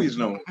 I've always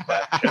known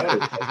clam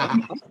chowder.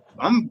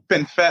 I'm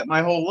been fat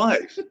my whole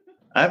life.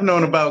 I've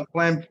known about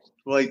clam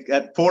like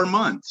at 4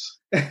 months.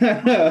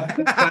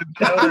 Clam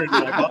chowder in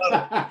my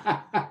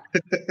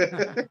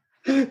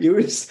bottle. You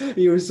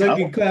were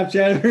sucking clam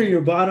chowder in your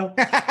bottle?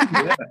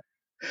 Yeah.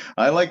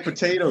 I like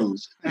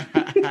potatoes.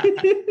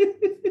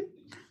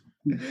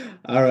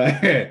 All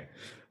right.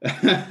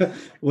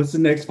 What's the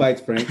next fight,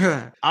 Frank?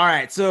 All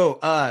right. So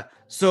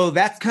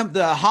that's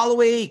the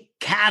Holloway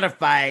Kata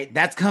fight.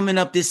 That's coming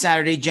up this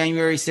Saturday,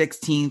 January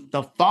 16th.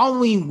 The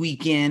following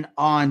weekend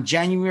on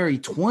January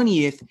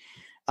 20th,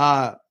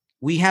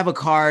 we have a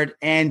card,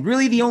 and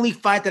really the only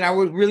fight that I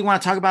would really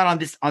want to talk about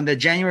on the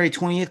January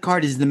 20th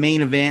card is the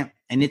main event,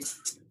 and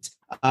it's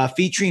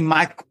featuring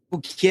Michael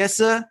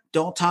Chiesa,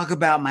 don't talk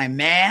about my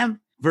man,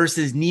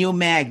 versus Neil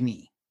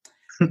Magny.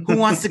 Who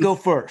wants to go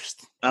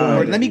first?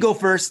 Let me go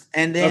first,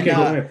 and then go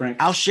ahead, Frank.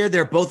 I'll share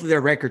both of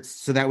their records,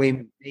 so that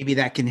way maybe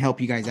that can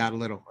help you guys out a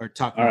little or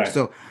talk more. Right.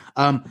 So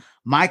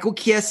Michael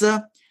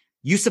Chiesa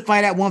used to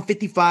fight at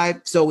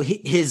 155. So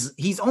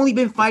he's only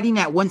been fighting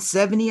at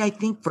 170, I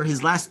think, for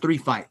his last 3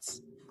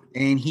 fights.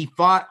 And he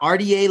fought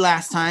RDA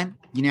last time,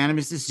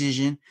 unanimous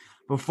decision.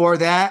 Before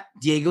that,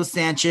 Diego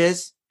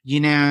Sanchez,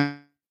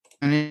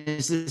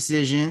 unanimous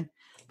decision.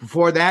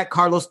 Before that,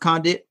 Carlos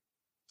Condit.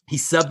 He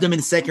subbed him in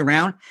the second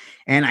round.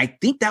 And I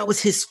think that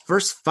was his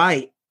first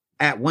fight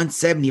at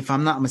 170, if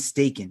I'm not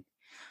mistaken.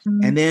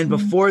 Mm-hmm. And then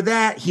before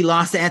that, he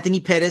lost to Anthony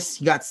Pettis.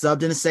 He got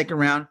subbed in the second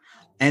round.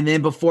 And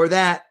then before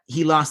that,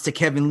 he lost to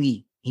Kevin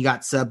Lee. He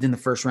got subbed in the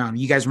first round.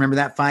 You guys remember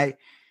that fight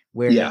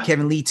where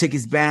Kevin Lee took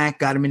his back,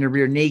 got him in the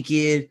rear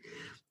naked.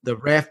 The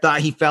ref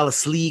thought he fell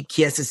asleep.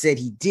 Chiesa said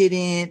he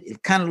didn't.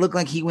 It kind of looked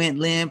like he went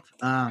limp.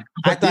 I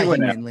thought he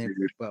went limp,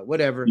 but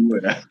whatever.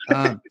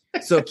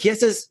 So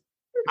Chiesa's,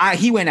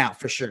 he went out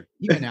for sure.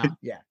 He went out,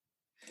 yeah.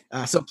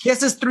 So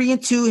Chiesa's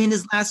 3-2 in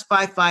his last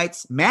 5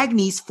 fights.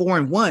 Magny's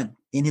 4-1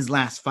 in his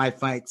last 5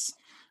 fights.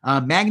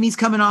 Magny's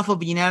coming off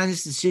of a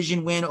unanimous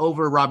decision win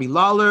over Robbie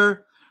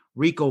Lawler,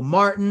 Rico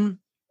Martin,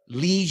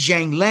 Li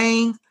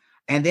Zhanglang.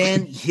 And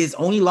then his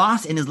only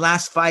loss in his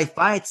last 5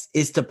 fights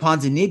is to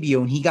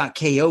Ponzinibbio, and he got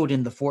KO'd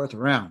in the 4th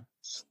round.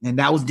 And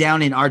that was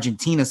down in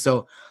Argentina.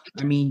 So,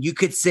 I mean, you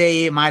could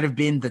say it might have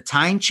been the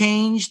time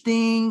change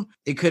thing.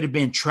 It could have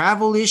been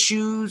travel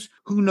issues.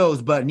 Who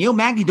knows? But Neil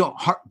Magny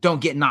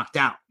don't get knocked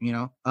out, you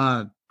know?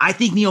 I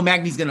think Neil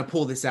Magny's going to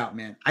pull this out,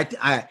 man.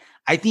 I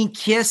think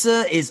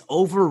Chiesa is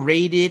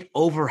overrated,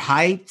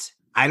 overhyped.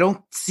 I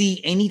don't see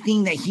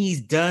anything that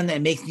he's done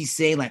that makes me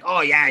say like,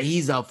 oh, yeah,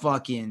 he's a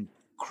fucking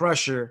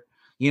crusher.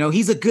 You know,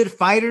 he's a good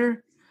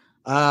fighter.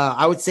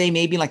 I would say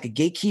maybe like a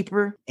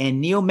gatekeeper.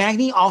 And Neil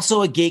Magny,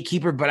 also a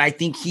gatekeeper, but I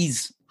think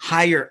he's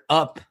higher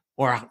up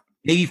or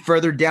maybe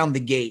further down the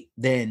gate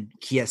than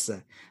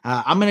Chiesa.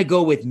 I'm going to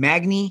go with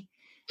Magny,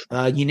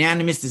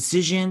 unanimous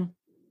decision.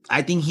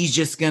 I think he's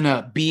just going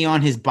to be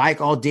on his bike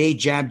all day,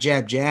 jab,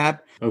 jab, jab.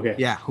 Okay.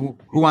 Yeah. Who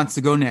wants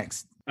to go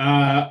next?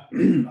 I'll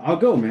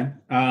go, man.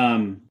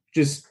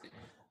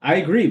 I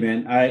agree,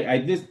 man. I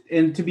just,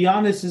 and to be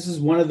honest, this is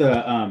one of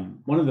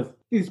the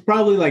it's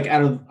probably like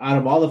out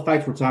of all the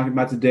fights we're talking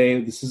about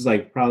today, this is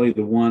like probably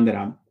the one that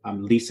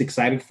I'm least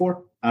excited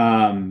for.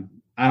 I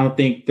don't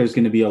think there's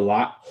going to be a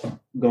lot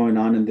going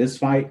on in this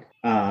fight,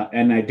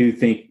 and I do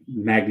think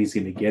Magny's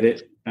going to get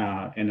it,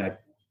 and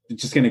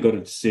it's just going to go to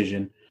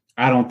decision.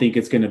 I don't think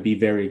it's going to be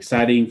very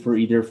exciting for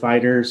either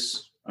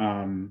fighters.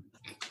 I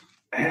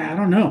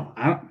don't know.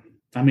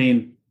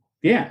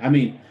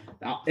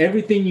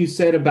 Everything you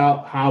said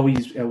about how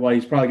he's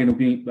probably going to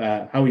be,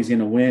 how he's going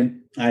to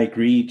win, I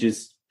agree.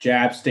 Just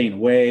jab, staying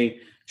away,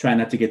 trying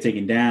not to get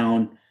taken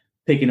down,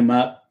 picking him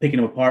up, picking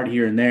him apart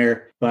here and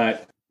there,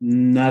 but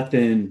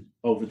nothing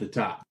over the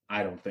top,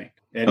 I don't think.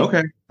 Eddie?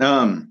 Okay.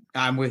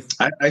 I'm with.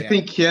 I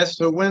think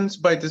Chiesa wins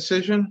by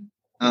decision.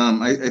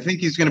 I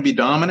think he's going to be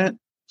dominant.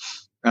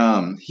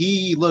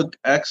 He looked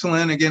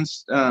excellent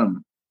against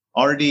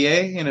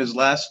RDA in his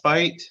last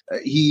fight.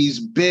 He's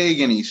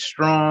big and he's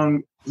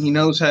strong. He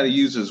knows how to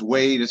use his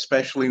weight,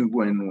 especially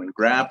when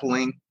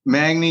grappling.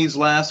 Magny's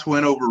last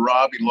win over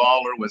Robbie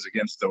Lawler was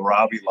against the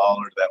Robbie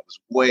Lawler that was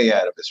way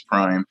out of his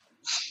prime.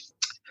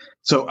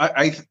 So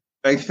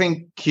I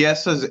think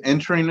Chiesa's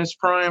entering his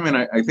prime, and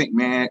I think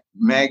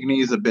Magny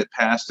is a bit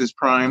past his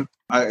prime.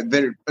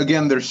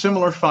 They're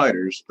similar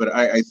fighters, but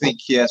I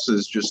think Chiesa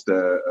is just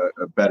a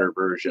better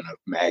version of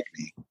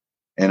Magny.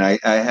 And I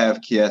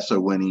have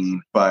Chiesa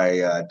winning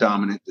by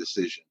dominant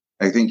decision.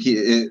 I think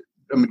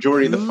a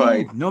majority of the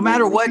fight. No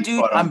matter what,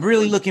 dude, I'm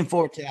really looking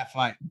forward to that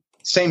fight.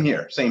 Same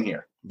here.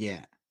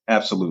 Yeah,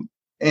 absolutely.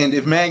 And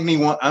if Magny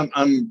won,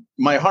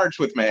 my heart's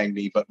with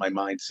Magny, but my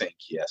mind's saying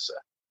Chiesa.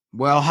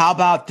 Well, how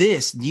about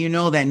this? Do you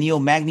know that Neil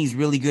Magny's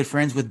really good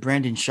friends with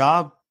Brendan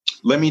Schaub?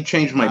 Let me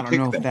change my pick. I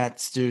don't know if that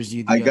stirs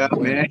you. I got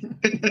it, man.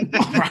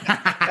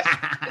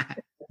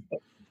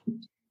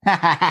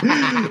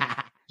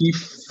 He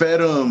fed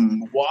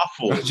him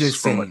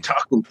waffles from a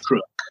taco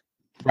truck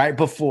right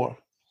before.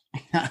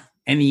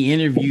 And he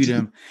interviewed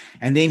him,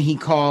 and then he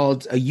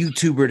called a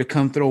YouTuber to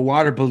come throw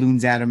water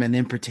balloons at him and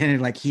then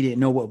pretended like he didn't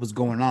know what was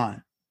going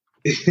on.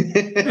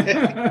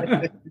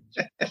 That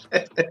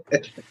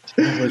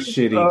was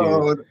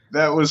shitty, dude.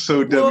 That was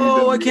so WWE.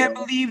 Oh, I can't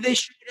believe they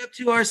showed up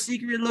to our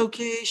secret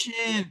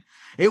location.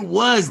 It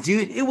was,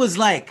 dude. It was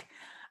like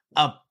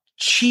a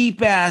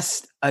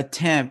cheap-ass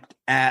attempt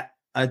at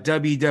a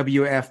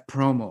WWF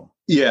promo.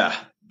 Yeah.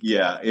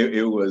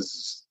 It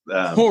was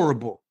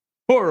horrible.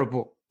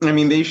 I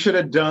mean, they should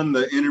have done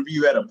the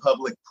interview at a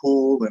public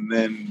pool, and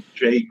then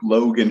Jake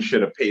Logan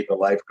should have paid the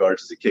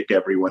lifeguards to kick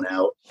everyone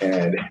out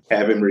and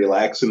have him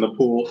relax in the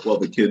pool while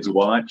the kids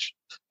watch,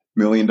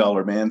 $1 Million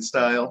Man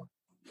style.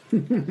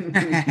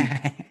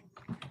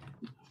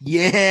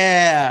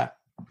 Yeah.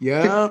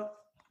 Yep.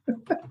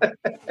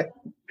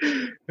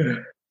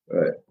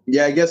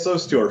 Yeah, I guess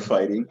those two are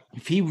fighting.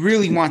 If he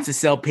really wants to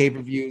sell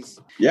pay-per-views,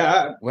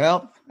 yeah.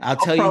 Well, I'll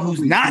tell you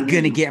who's not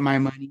going to get my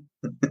money.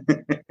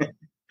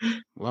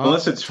 Well,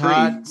 unless it's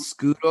Todd, free.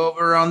 Scoot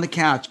over on the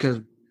couch because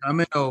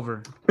coming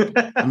over.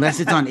 Unless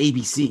it's on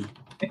ABC.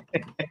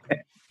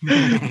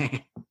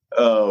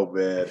 Oh,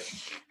 man.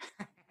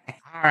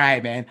 All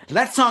right, man.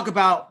 Let's talk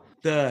about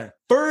the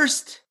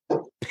first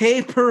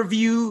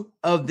pay-per-view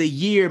of the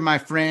year, my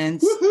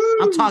friends. Woo-hoo!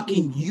 I'm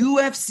talking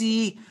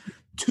UFC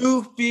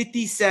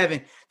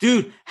 257.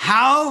 Dude,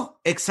 how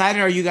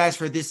excited are you guys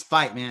for this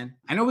fight, man?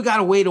 I know we got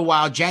to wait a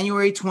while.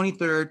 January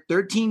 23rd,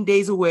 13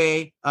 days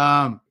away.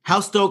 How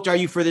stoked are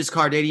you for this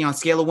card, Eddie, on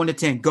scale of 1 to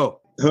 10?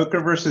 Go.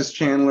 Hooker versus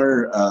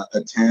Chandler,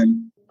 a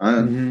 10.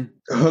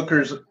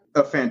 Hooker's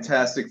a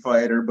fantastic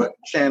fighter, but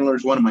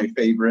Chandler's one of my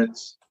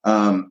favorites.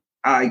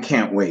 I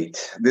can't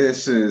wait.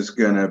 This is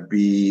going to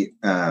be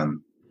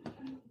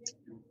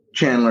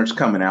Chandler's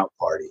coming out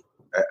party.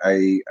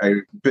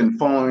 I've been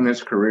following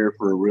his career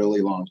for a really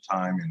long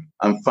time, and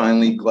I'm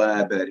finally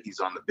glad that he's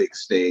on the big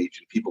stage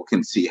and people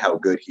can see how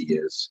good he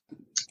is.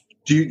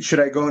 Should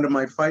I go into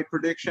my fight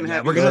prediction? Yeah,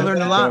 we're gonna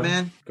learn a lot,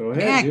 man. Go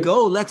ahead. Yeah, dude.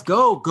 go. Let's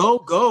go.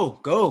 Go.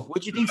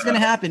 What do you think's gonna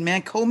happen,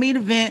 man? Co-main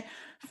event,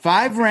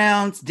 5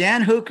 rounds.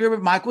 Dan Hooker with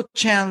Michael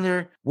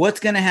Chandler. What's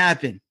gonna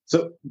happen?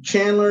 So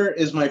Chandler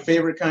is my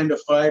favorite kind of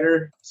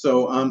fighter.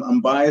 So I'm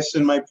biased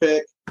in my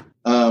pick.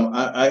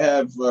 I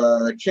have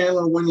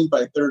Chandler winning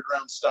by 3rd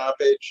round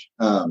stoppage.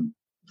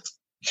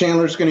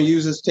 Chandler's going to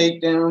use his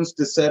takedowns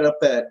to set up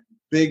that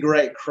big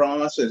right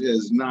cross that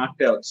has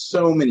knocked out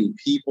so many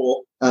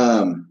people.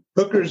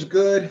 Hooker's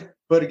good,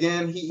 but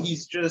again,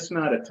 he's just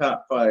not a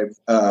top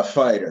 5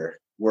 fighter.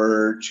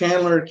 Where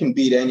Chandler can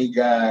beat any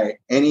guy,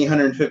 any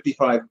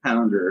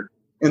 155-pounder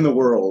in the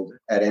world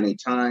at any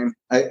time.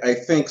 I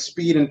think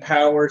speed and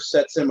power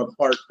sets him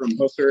apart from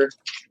Hooker.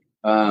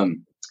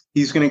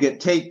 He's going to get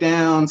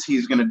takedowns.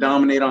 He's going to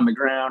dominate on the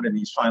ground, and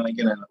he's finally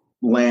going to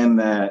land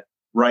that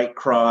right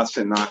cross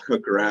and knock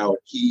Hooker out.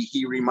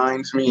 He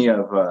reminds me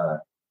of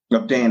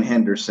Dan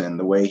Henderson,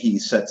 the way he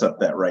sets up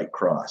that right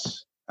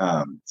cross.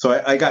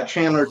 So I got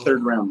Chandler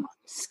 3rd round.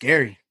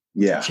 Scary.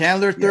 Yeah.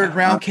 Chandler 3rd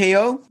round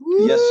KO?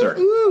 Yes, sir.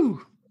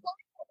 Ooh.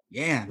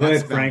 Yeah. Go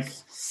ahead, Frank.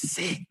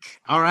 Sick.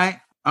 All right.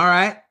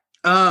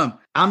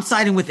 I'm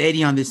siding with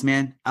Eddie on this,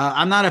 man.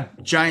 I'm not a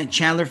giant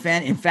Chandler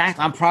fan. In fact,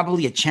 I'm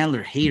probably a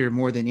Chandler hater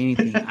more than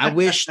anything. I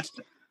wished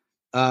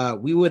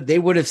they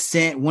would have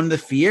sent one of the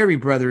Fieri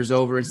brothers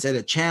over instead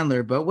of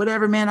Chandler, but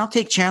whatever, man. I'll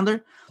take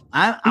Chandler.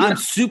 I'm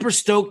super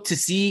stoked to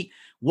see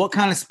what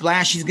kind of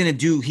splash he's gonna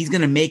do. He's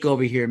gonna make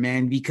over here,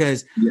 man,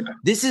 because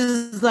this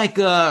is like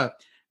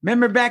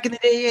remember back in the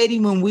day, Eddie,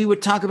 when we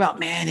would talk about,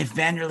 man, if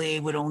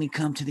Vanderlei would only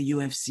come to the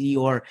UFC,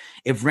 or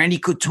if Randy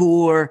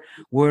Couture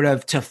were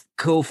to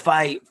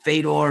co-fight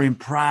Fedor in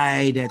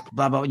Pride at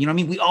blah, blah, you know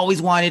what I mean? We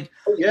always wanted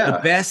the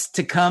best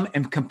to come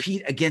and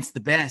compete against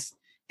the best.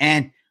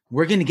 And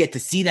we're going to get to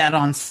see that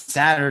on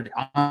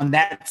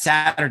that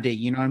Saturday.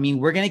 You know what I mean?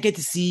 We're going to get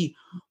to see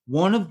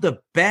one of the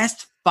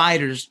best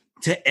fighters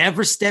to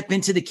ever step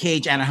into the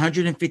cage at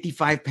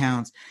 155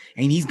 pounds.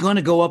 And he's going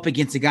to go up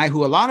against a guy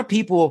who a lot of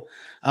people,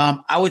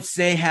 I would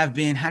say, have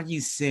been, how do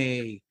you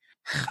say,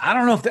 I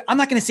don't know if I'm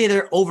not going to say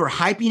they're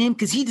overhyping him,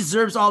 because he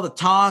deserves all the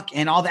talk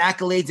and all the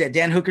accolades that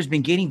Dan Hooker's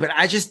been getting. But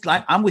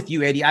I'm with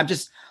you, Eddie.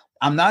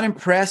 I'm not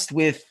impressed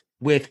with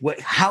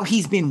how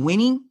he's been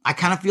winning. I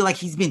kind of feel like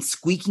he's been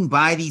squeaking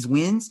by these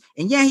wins.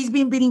 And yeah, he's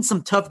been beating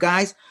some tough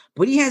guys,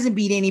 but he hasn't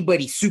beat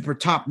anybody super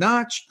top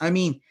notch. I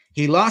mean,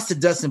 he lost to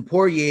Dustin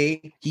Poirier.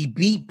 He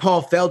beat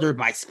Paul Felder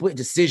by split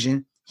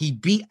decision. He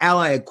beat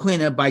Ally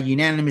Aquina by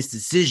unanimous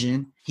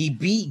decision. He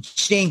beat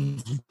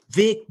James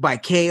Vick by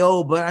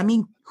KO. But I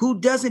mean, who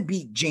doesn't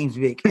beat James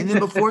Vick? And then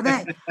before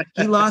that,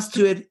 he lost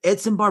to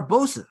Edson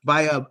Barboza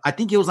by I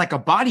think it was like a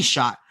body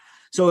shot.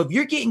 So if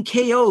you're getting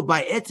KO'd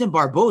by Edson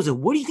Barboza,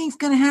 what do you think is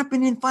going to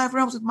happen in 5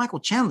 rounds with Michael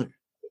Chandler?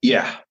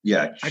 Yeah.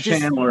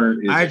 Chandler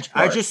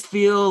I just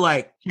feel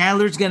like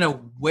Chandler's going to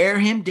wear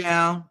him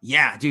down.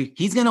 Yeah, dude,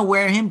 he's going to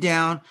wear him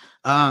down.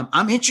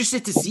 I'm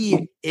interested to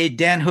see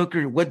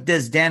what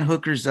does Dan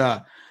Hooker's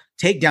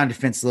takedown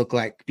defense look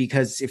like?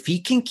 Because if he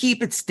can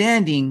keep it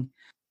standing,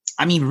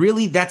 I mean,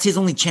 really, that's his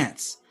only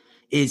chance,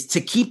 is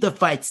to keep the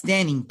fight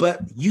standing.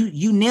 But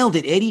you nailed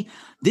it, Eddie.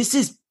 This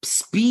is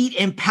speed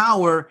and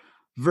power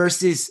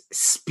versus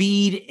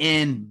speed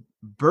and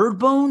bird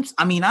bones.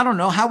 I mean, I don't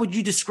know. How would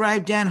you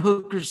describe Dan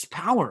Hooker's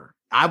power?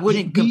 I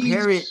wouldn't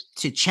compare it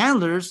to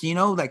Chandler's,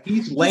 like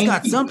he's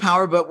got some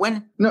power, but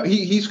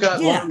he's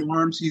got long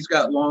arms, he's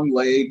got long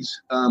legs,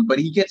 but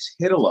he gets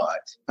hit a lot.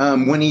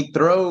 When he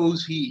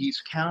throws,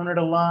 he's countered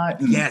a lot.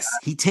 Yes,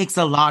 he takes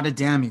a lot of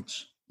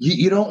damage.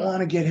 You don't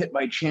want to get hit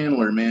by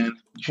Chandler, man.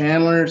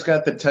 Chandler's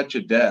got the touch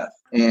of death.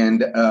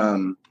 And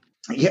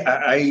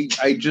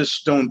I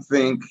just don't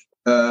think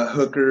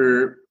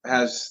Hooker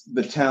has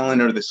the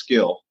talent or the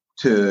skill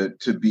to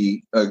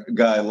beat a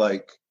guy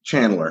like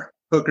Chandler.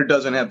 Hooker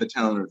doesn't have the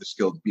talent or the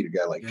skill to beat a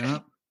guy like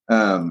Chandler.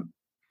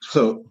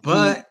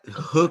 But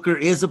Hooker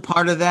is a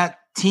part of that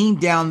team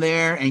down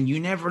there, and you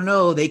never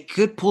know. They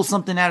could pull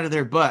something out of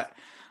their butt.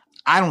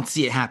 I don't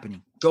see it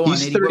happening. Go on,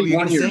 Eddie. He's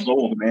 31 years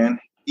old, man.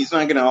 He's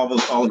not going to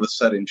all of a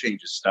sudden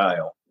change his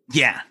style.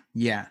 Yeah.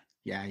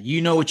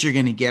 You know what you're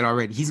going to get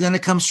already. He's going to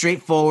come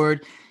straight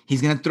forward.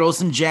 He's going to throw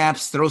some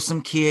jabs, throw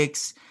some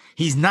kicks.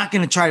 He's not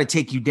going to try to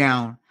take you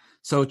down.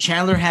 So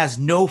Chandler has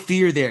no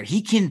fear there.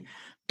 He can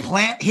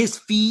plant his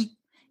feet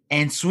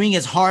and swing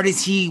as hard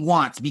as he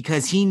wants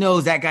because he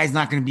knows that guy's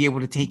not going to be able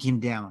to take him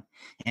down.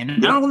 And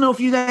I don't know if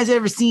you guys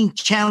ever seen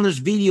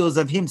Chandler's videos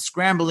of him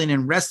scrambling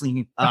and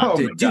wrestling.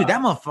 Dude,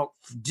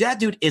 that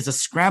dude is a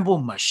scramble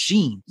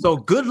machine. So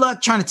good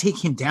luck trying to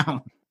take him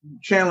down.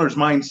 Chandler's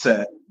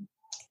mindset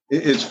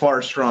is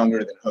far stronger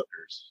than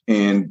Hooker's.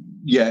 And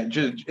yeah,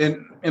 just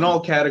in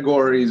all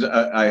categories,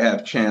 I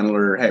have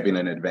Chandler having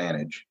an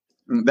advantage.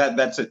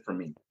 That's it for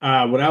me.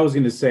 What I was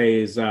going to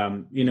say is,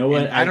 you know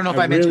what? I don't know if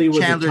I mentioned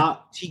Chandler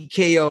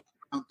TKO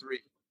round 3.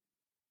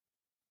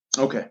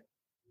 Okay.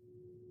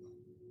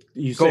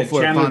 You said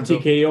Chandler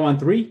TKO on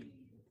 3?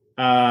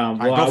 Well,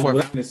 what I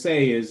was going to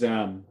say is,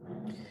 I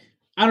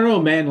don't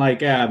know, man.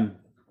 Like,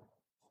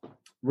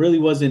 really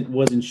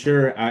wasn't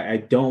sure. I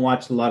don't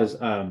watch a lot of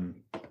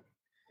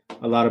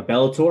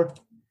Bellator,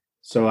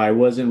 so I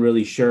wasn't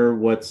really sure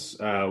what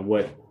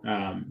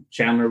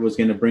Chandler was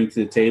going to bring to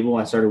the table.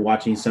 I started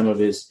watching some of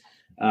his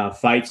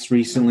fights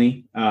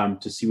recently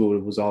to see what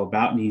it was all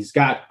about, and he's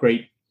got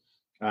great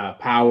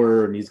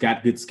power and he's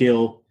got good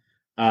skill.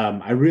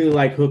 I really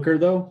like Hooker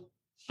though,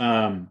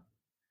 and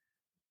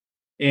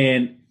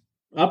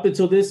up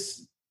until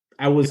this,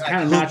 I was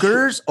kind of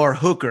Hookers or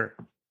Hooker.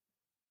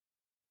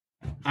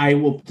 I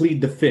will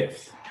plead the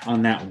fifth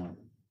on that one.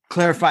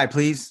 Clarify,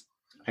 please.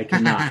 I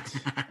cannot.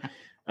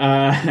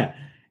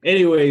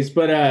 Anyways,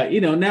 but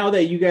now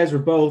that you guys are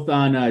both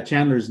on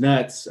Chandler's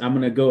nuts, I'm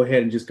gonna go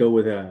ahead and just go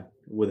with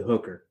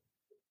Hooker.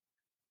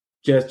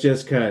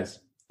 Just cause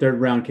 3rd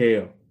round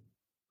KO.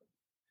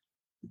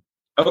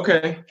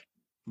 Okay.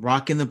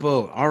 Rocking the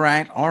boat. All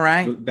right.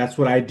 That's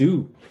what I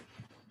do.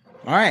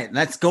 All right,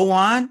 let's go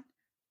on.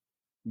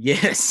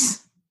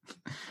 Yes.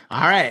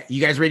 All right.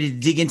 You guys ready to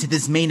dig into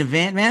this main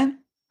event, man?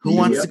 Who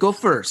wants to go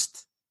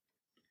first?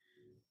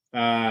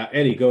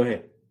 Eddie, go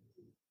ahead.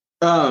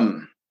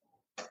 Conor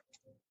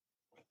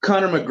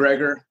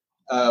McGregor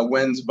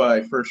wins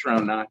by 1st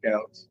round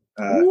knockout.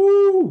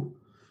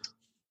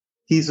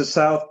 He's a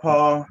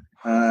southpaw.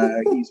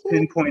 He's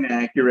pinpoint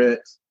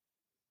accurate.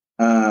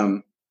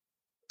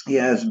 He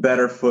has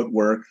better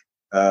footwork,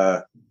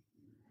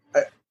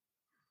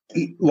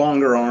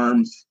 longer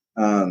arms.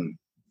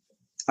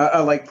 I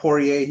like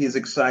Poirier. He's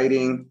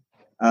exciting.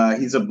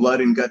 He's a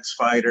blood and guts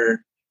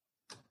fighter.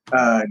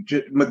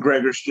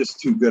 McGregor's just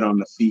too good on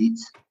the feet.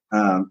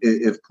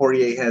 If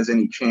Poirier has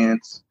any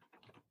chance,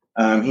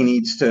 he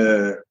needs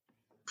to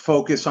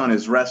focus on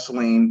his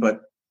wrestling.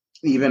 But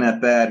even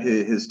at that,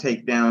 his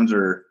takedowns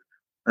are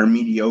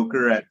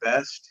mediocre at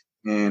best.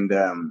 And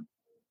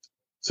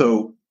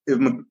so if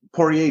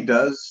Poirier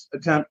does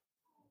attempt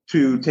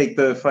to take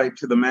the fight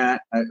to the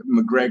mat,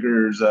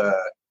 McGregor's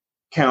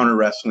counter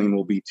wrestling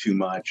will be too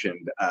much.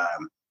 And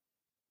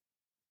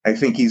I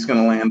think he's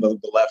going to land the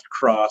left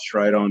cross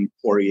right on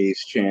Poirier's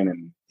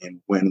chin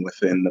and win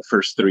within the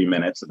first 3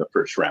 minutes of the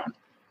 1st round.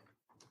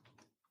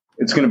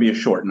 It's going to be a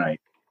short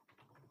night.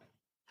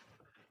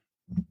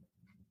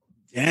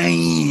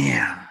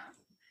 Damn.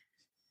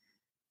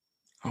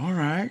 All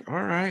right.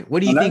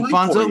 What do you think,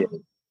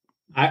 Fonzo?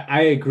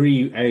 I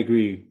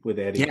agree with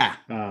Eddie. Yeah.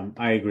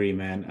 I agree,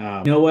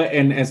 man. You know what?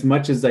 And as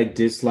much as I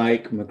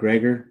dislike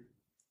McGregor,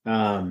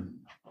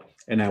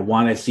 and I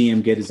want to see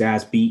him get his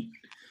ass beat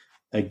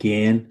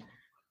again,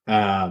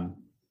 I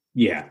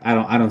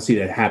don't see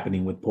that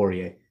happening with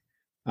Poirier.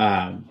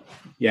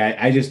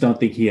 I just don't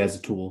think he has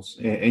the tools.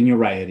 And you're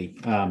right, Eddie.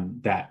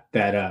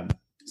 That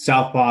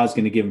southpaw is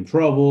going to give him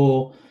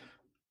trouble.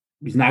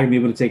 He's not going to be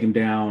able to take him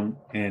down.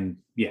 And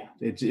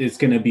it's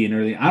going to be an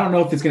early. I don't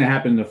know if it's going to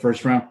happen in the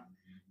 1st round.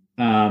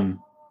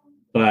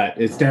 But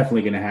it's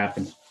definitely going to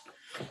happen.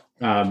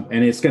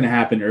 And it's going to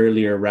happen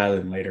earlier rather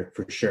than later,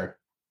 for sure.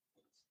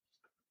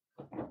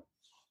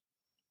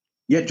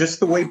 Yeah, just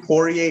the way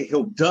Poirier,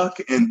 he'll duck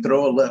and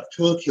throw a left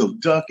hook. He'll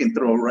duck and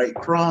throw a right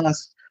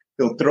cross.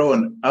 He'll throw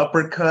an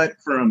uppercut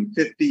from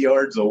 50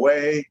 yards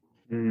away.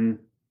 Mm-hmm.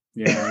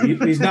 Yeah,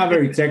 he's not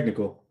very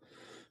technical.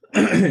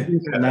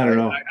 Not at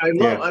all. I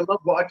love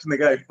watching the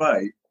guy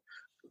fight.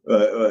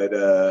 But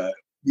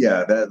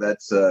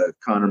that's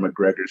Conor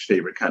McGregor's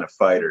favorite kind of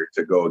fighter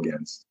to go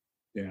against.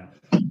 Yeah.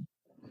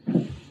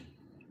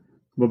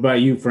 What about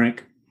you,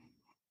 Frank?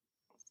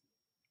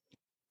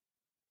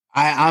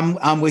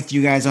 I'm with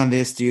you guys on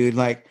this, dude.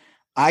 Like,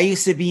 I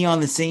used to be on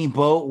the same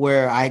boat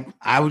where I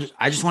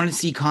just wanted to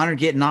see Conor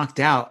get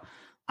knocked out.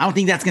 I don't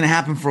think that's gonna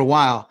happen for a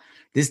while.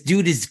 This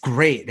dude is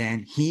great,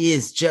 man. He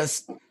is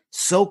just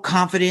so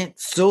confident,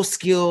 so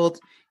skilled,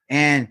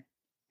 and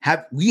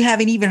we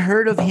haven't even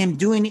heard of him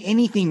doing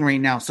anything right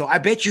now. So I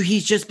bet you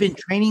he's just been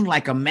training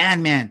like a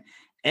madman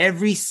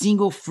every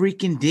single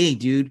freaking day,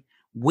 dude,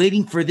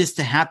 waiting for this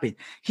to happen.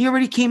 He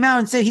already came out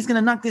and said he's going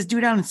to knock this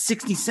dude out in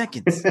 60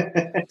 seconds.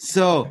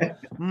 So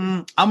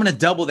I'm going to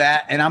double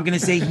that, and I'm going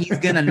to say he's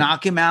going to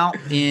knock him out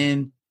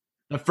in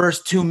the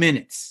first 2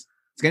 minutes.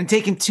 It's going to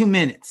take him 2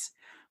 minutes.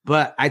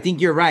 But I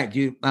think you're right,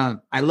 dude.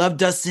 I love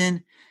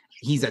Dustin.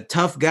 He's a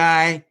tough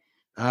guy.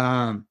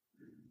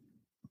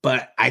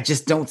 But I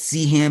just don't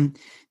see him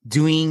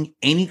doing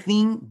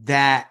anything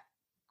that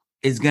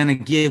is going to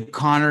give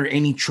Conor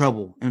any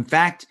trouble. In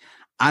fact,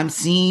 I'm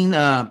seeing,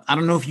 I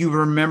don't know if you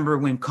remember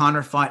when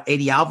Conor fought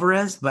Eddie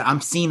Alvarez, but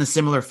I'm seeing a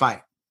similar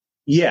fight.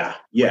 Yeah,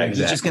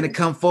 exactly. He's just going to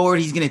come forward.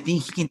 He's going to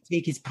think he can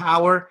take his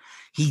power.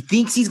 He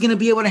thinks he's going to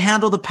be able to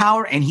handle the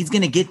power, and he's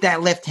going to get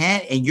that left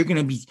hand, and you're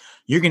going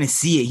to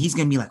see it. He's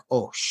going to be like,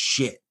 oh,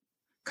 shit.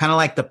 Kind of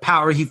like the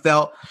power he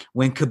felt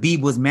when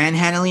Khabib was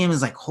manhandling him.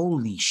 Is like,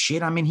 holy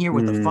shit, I'm in here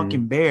with the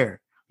fucking bear,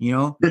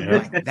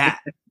 like that.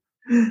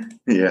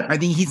 Yeah. I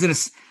think he's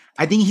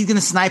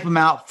gonna snipe him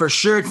out for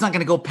sure. It's not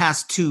gonna go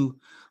past 2.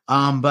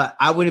 But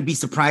I wouldn't be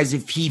surprised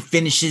if he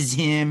finishes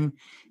him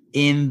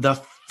in the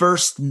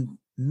first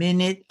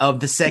minute of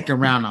the second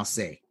round, I'll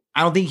say.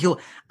 I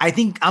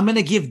think I'm going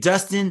to give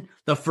Dustin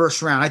the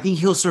first round. I think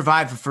he'll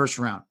survive the first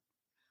round.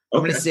 I'm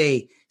going to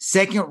say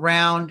second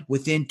round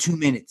within 2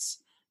 minutes.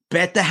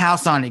 Bet the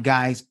house on it,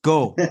 guys.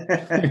 Go.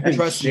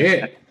 Trust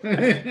me.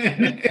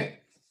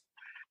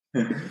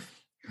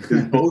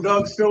 Is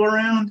Bodog still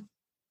around?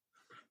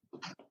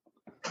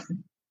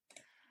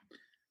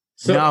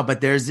 No, but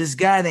there's this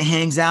guy that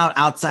hangs out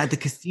outside the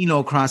casino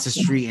across the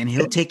street, and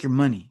he'll take your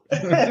money.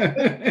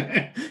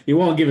 He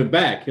won't give it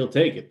back. He'll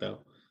take it, though.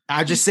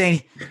 I'm just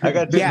saying.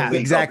 Yeah,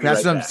 exactly.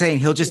 That's what I'm saying.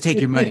 He'll just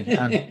take your money.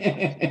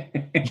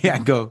 Yeah,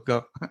 go.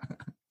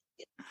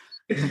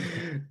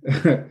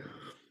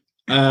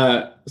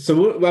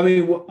 So I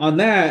mean, on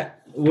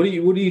that, what do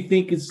you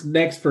think is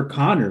next for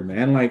Conor,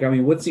 man? Like, I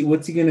mean, what's he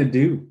gonna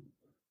do?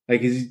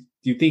 Like, do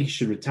you think he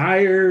should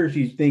retire? Or do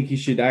you think he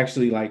should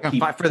actually keep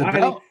fight for the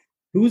fighting? belt?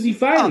 Who's he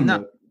fighting?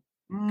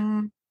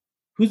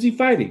 Who's he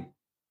fighting?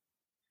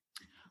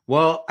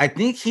 Well, I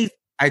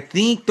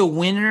think the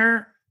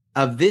winner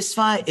of this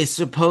fight is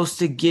supposed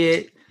to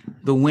get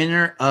the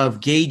winner of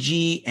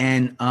Gaethje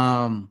and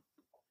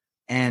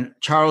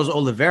Charles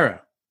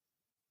Oliveira.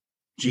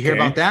 Did you hear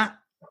about that?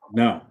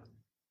 No.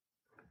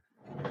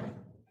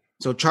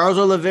 So Charles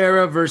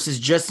Oliveira versus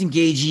Justin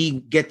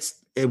Gaethje gets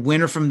a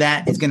winner from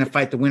that. Is going to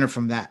fight the winner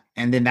from that,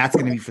 and then that's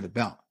going to be for the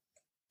belt.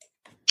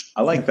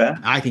 I like that.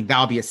 I think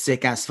that'll be a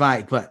sick ass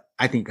fight, but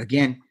I think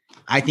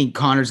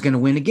Conor's going to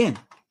win again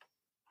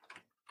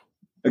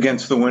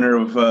against the winner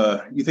of.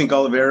 You think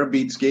Oliveira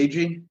beats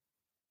Gaethje?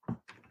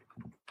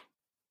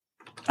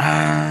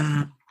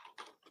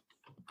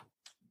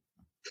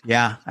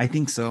 Yeah, I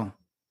think so.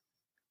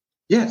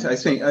 Yes, I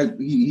think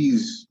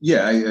he's.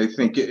 Yeah, I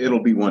think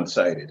it'll be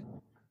one-sided.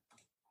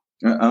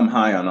 I'm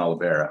high on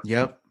Oliveira.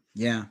 Yep.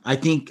 Yeah, I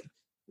think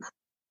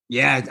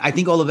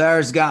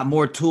Oliveira's got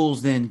more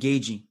tools than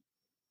Gaethje.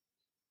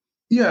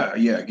 Yeah.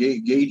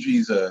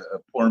 Gaethje's a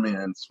poor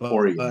man's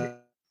Poirier.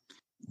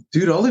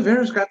 Dude,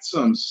 Oliveira's got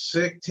some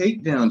sick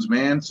takedowns,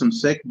 man. Some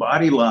sick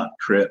body lock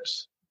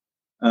trips.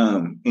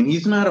 And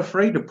he's not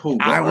afraid to pull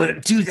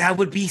guard. That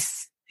would be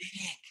sick.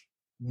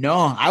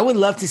 No, I would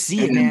love to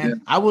see it,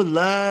 man. I would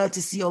love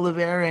to see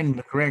Oliveira and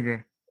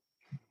McGregor.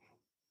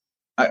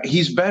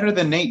 He's better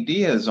than Nate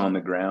Diaz on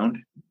the ground.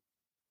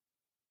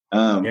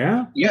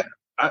 Yeah.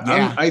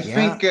 I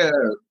think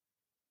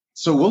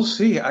so. We'll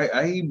see.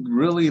 I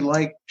really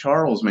like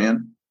Charles,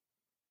 man.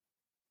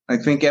 I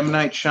think M.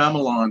 Night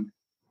Shyamalan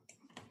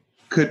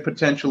could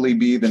potentially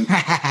be the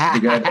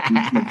guy that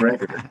beats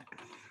McGregor.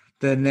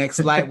 The next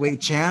lightweight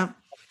champ.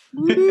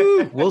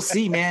 We'll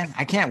see, man.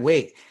 I can't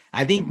wait.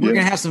 I think we're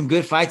gonna have some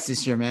good fights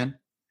this year, man.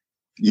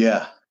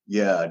 Yeah.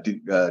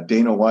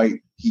 Dana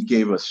White, he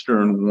gave a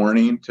stern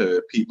warning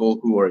to people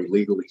who are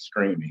illegally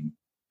streaming.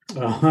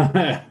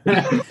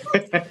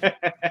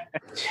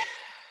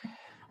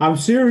 I'm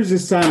serious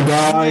this time,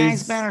 guys. You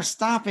guys better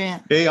stop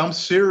it. Hey, I'm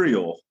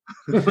serial.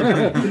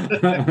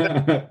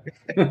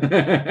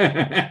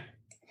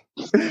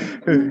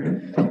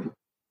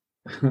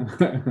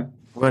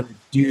 What a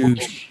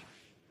douche.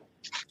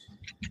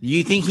 Do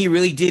you think he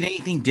really did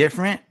anything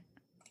different?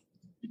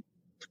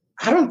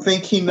 I don't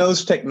think he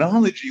knows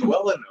technology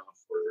well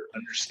enough or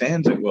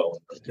understands it well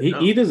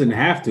enough. He doesn't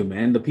have to,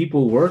 man. The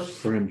people who work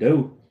for him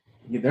do.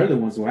 They're the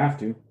ones who have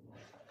to.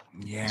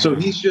 Yeah. So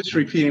he's just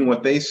repeating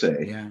what they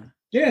say.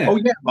 Yeah. Oh,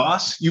 yeah,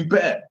 boss. You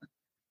bet.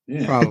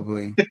 Yeah.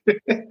 Probably.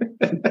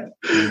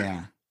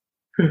 Yeah.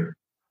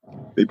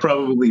 They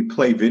probably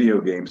play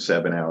video games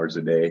 7 hours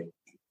a day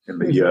in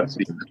the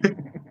UFC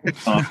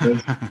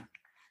office.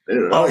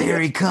 Oh,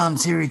 here he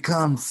comes.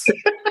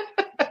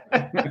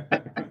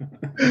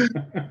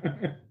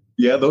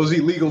 Yeah, those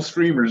illegal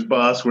streamers,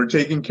 boss. We're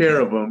taking care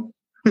of them.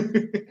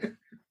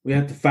 We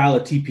have to file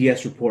a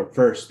TPS report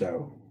first,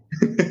 though.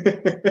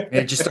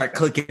 And just start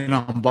clicking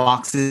on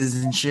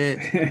boxes and shit.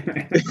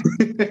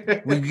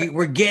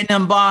 We're getting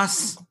them,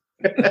 boss.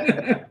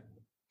 I'm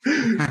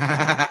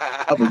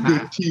a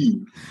good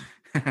team.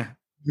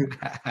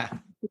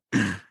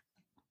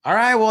 All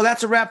right, well,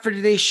 that's a wrap for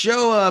today's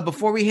show.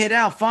 Before we head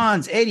out,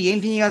 Fonz, Eddie,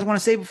 anything you guys want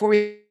to say before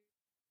we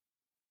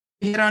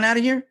head on out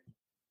of here?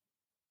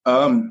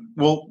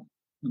 Well,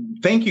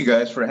 thank you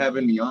guys for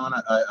having me on.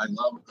 I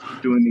love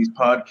doing these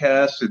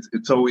podcasts.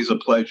 It's always a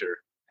pleasure.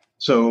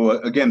 So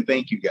again,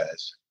 thank you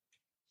guys.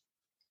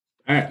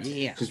 All right.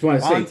 Yeah. Just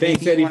want to say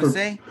thanks, Eddie,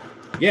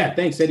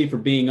 thanks, Eddie, for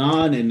being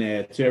on, and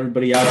to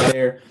everybody out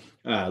there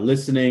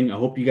listening. I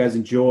hope you guys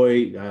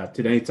enjoy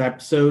today's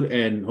episode,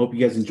 and hope you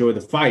guys enjoy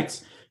the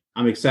fights.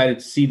 I'm excited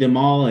to see them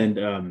all,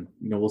 and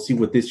we'll see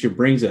what this year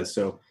brings us.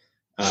 So,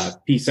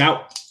 peace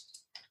out.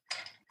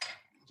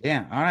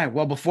 Yeah. All right.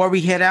 Well, before we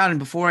head out and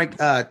before I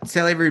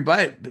tell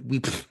everybody,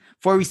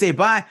 before we say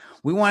bye,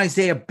 we want to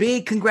say a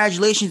big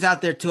congratulations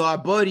out there to our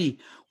buddy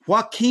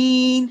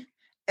Joaquin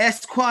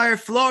Esquire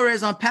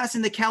Flores on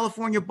passing the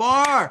California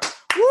bar.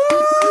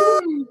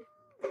 Woo!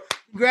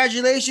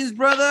 Congratulations,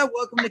 brother.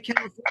 Welcome to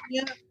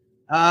California.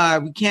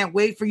 We can't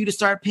wait for you to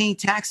start paying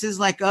taxes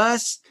like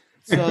us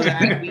so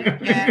that we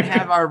can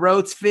have our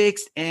roads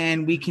fixed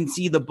and we can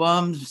see the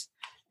bums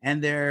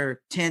and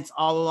their tents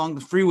all along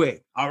the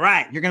freeway. All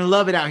right, you're gonna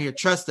love it out here.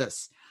 Trust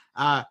us.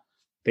 They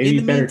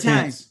need better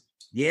tents.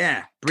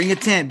 Yeah, bring a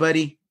tent,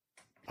 buddy.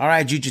 All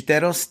right,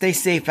 Jiu-Jiteros, stay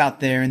safe out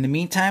there. In the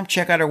meantime,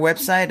 check out our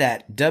website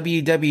at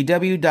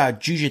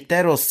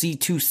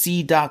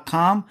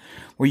www.jujiteroc2c.com,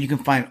 where you can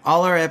find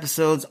all our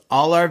episodes,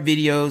 all our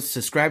videos,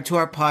 subscribe to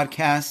our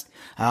podcast.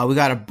 We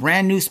got a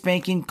brand new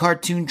spanking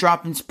cartoon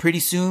dropping pretty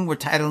soon. We're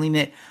titling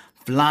it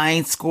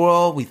Flying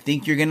Squirrel. We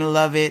think you're going to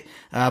love it,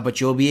 but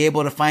you'll be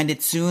able to find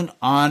it soon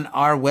on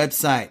our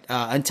website.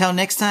 Until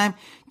next time,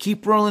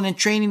 keep rolling and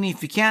training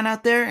if you can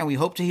out there, and we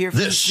hope to hear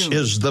from you soon. This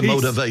is the Peace.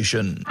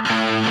 motivation.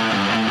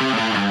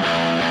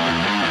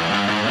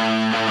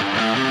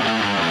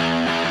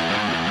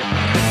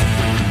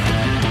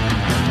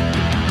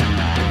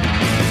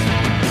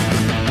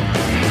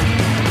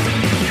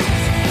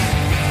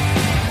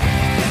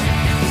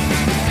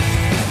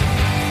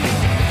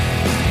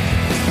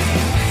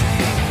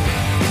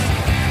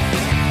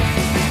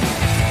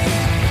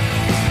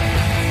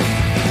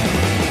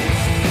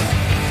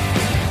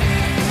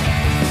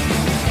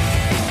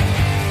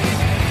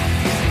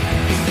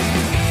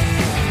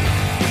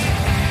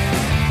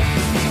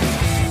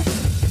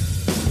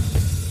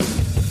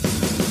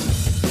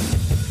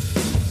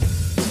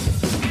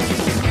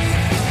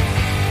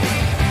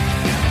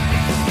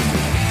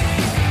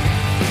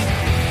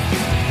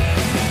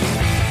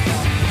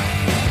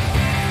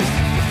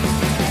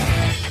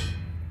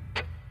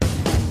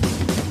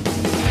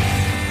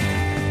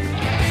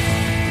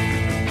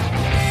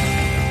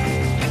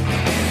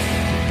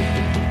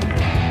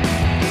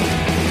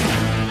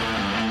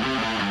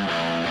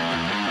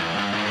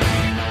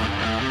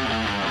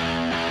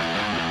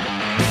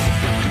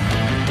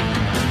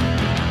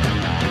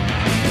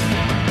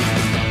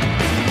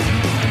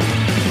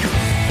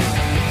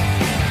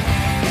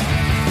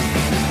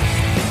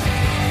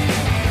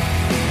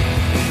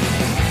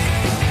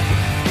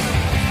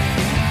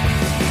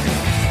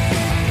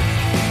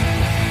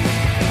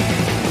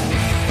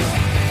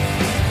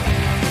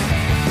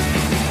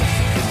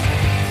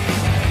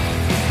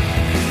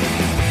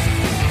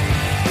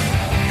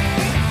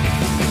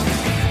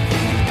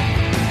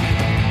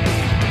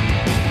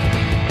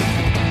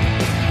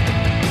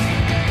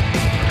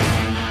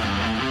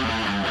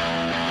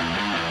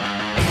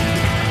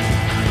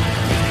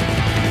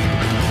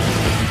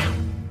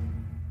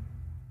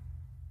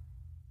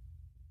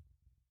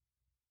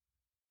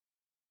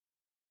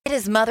 It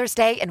is Mother's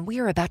Day, and we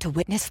are about to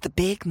witness the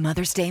big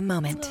Mother's Day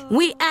moment.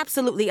 We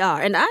absolutely are,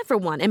 and I, for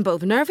one, am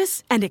both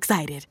nervous and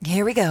excited.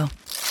 Here we go.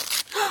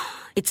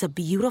 It's a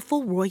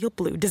beautiful royal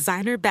blue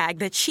designer bag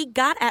that she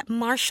got at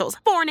Marshall's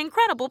for an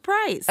incredible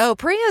price. Oh,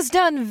 Priya's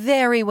done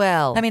very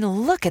well. I mean,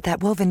 look at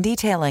that woven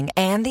detailing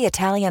and the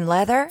Italian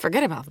leather.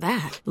 Forget about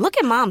that. Look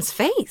at Mom's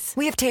face.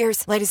 We have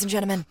tears, ladies and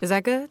gentlemen. Is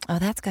that good? Oh,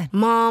 that's good.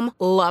 Mom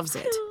loves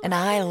it. And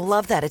I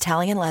love that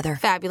Italian leather.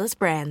 Fabulous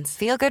brands.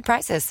 Feel good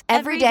prices.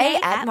 Every day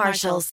at Marshall's.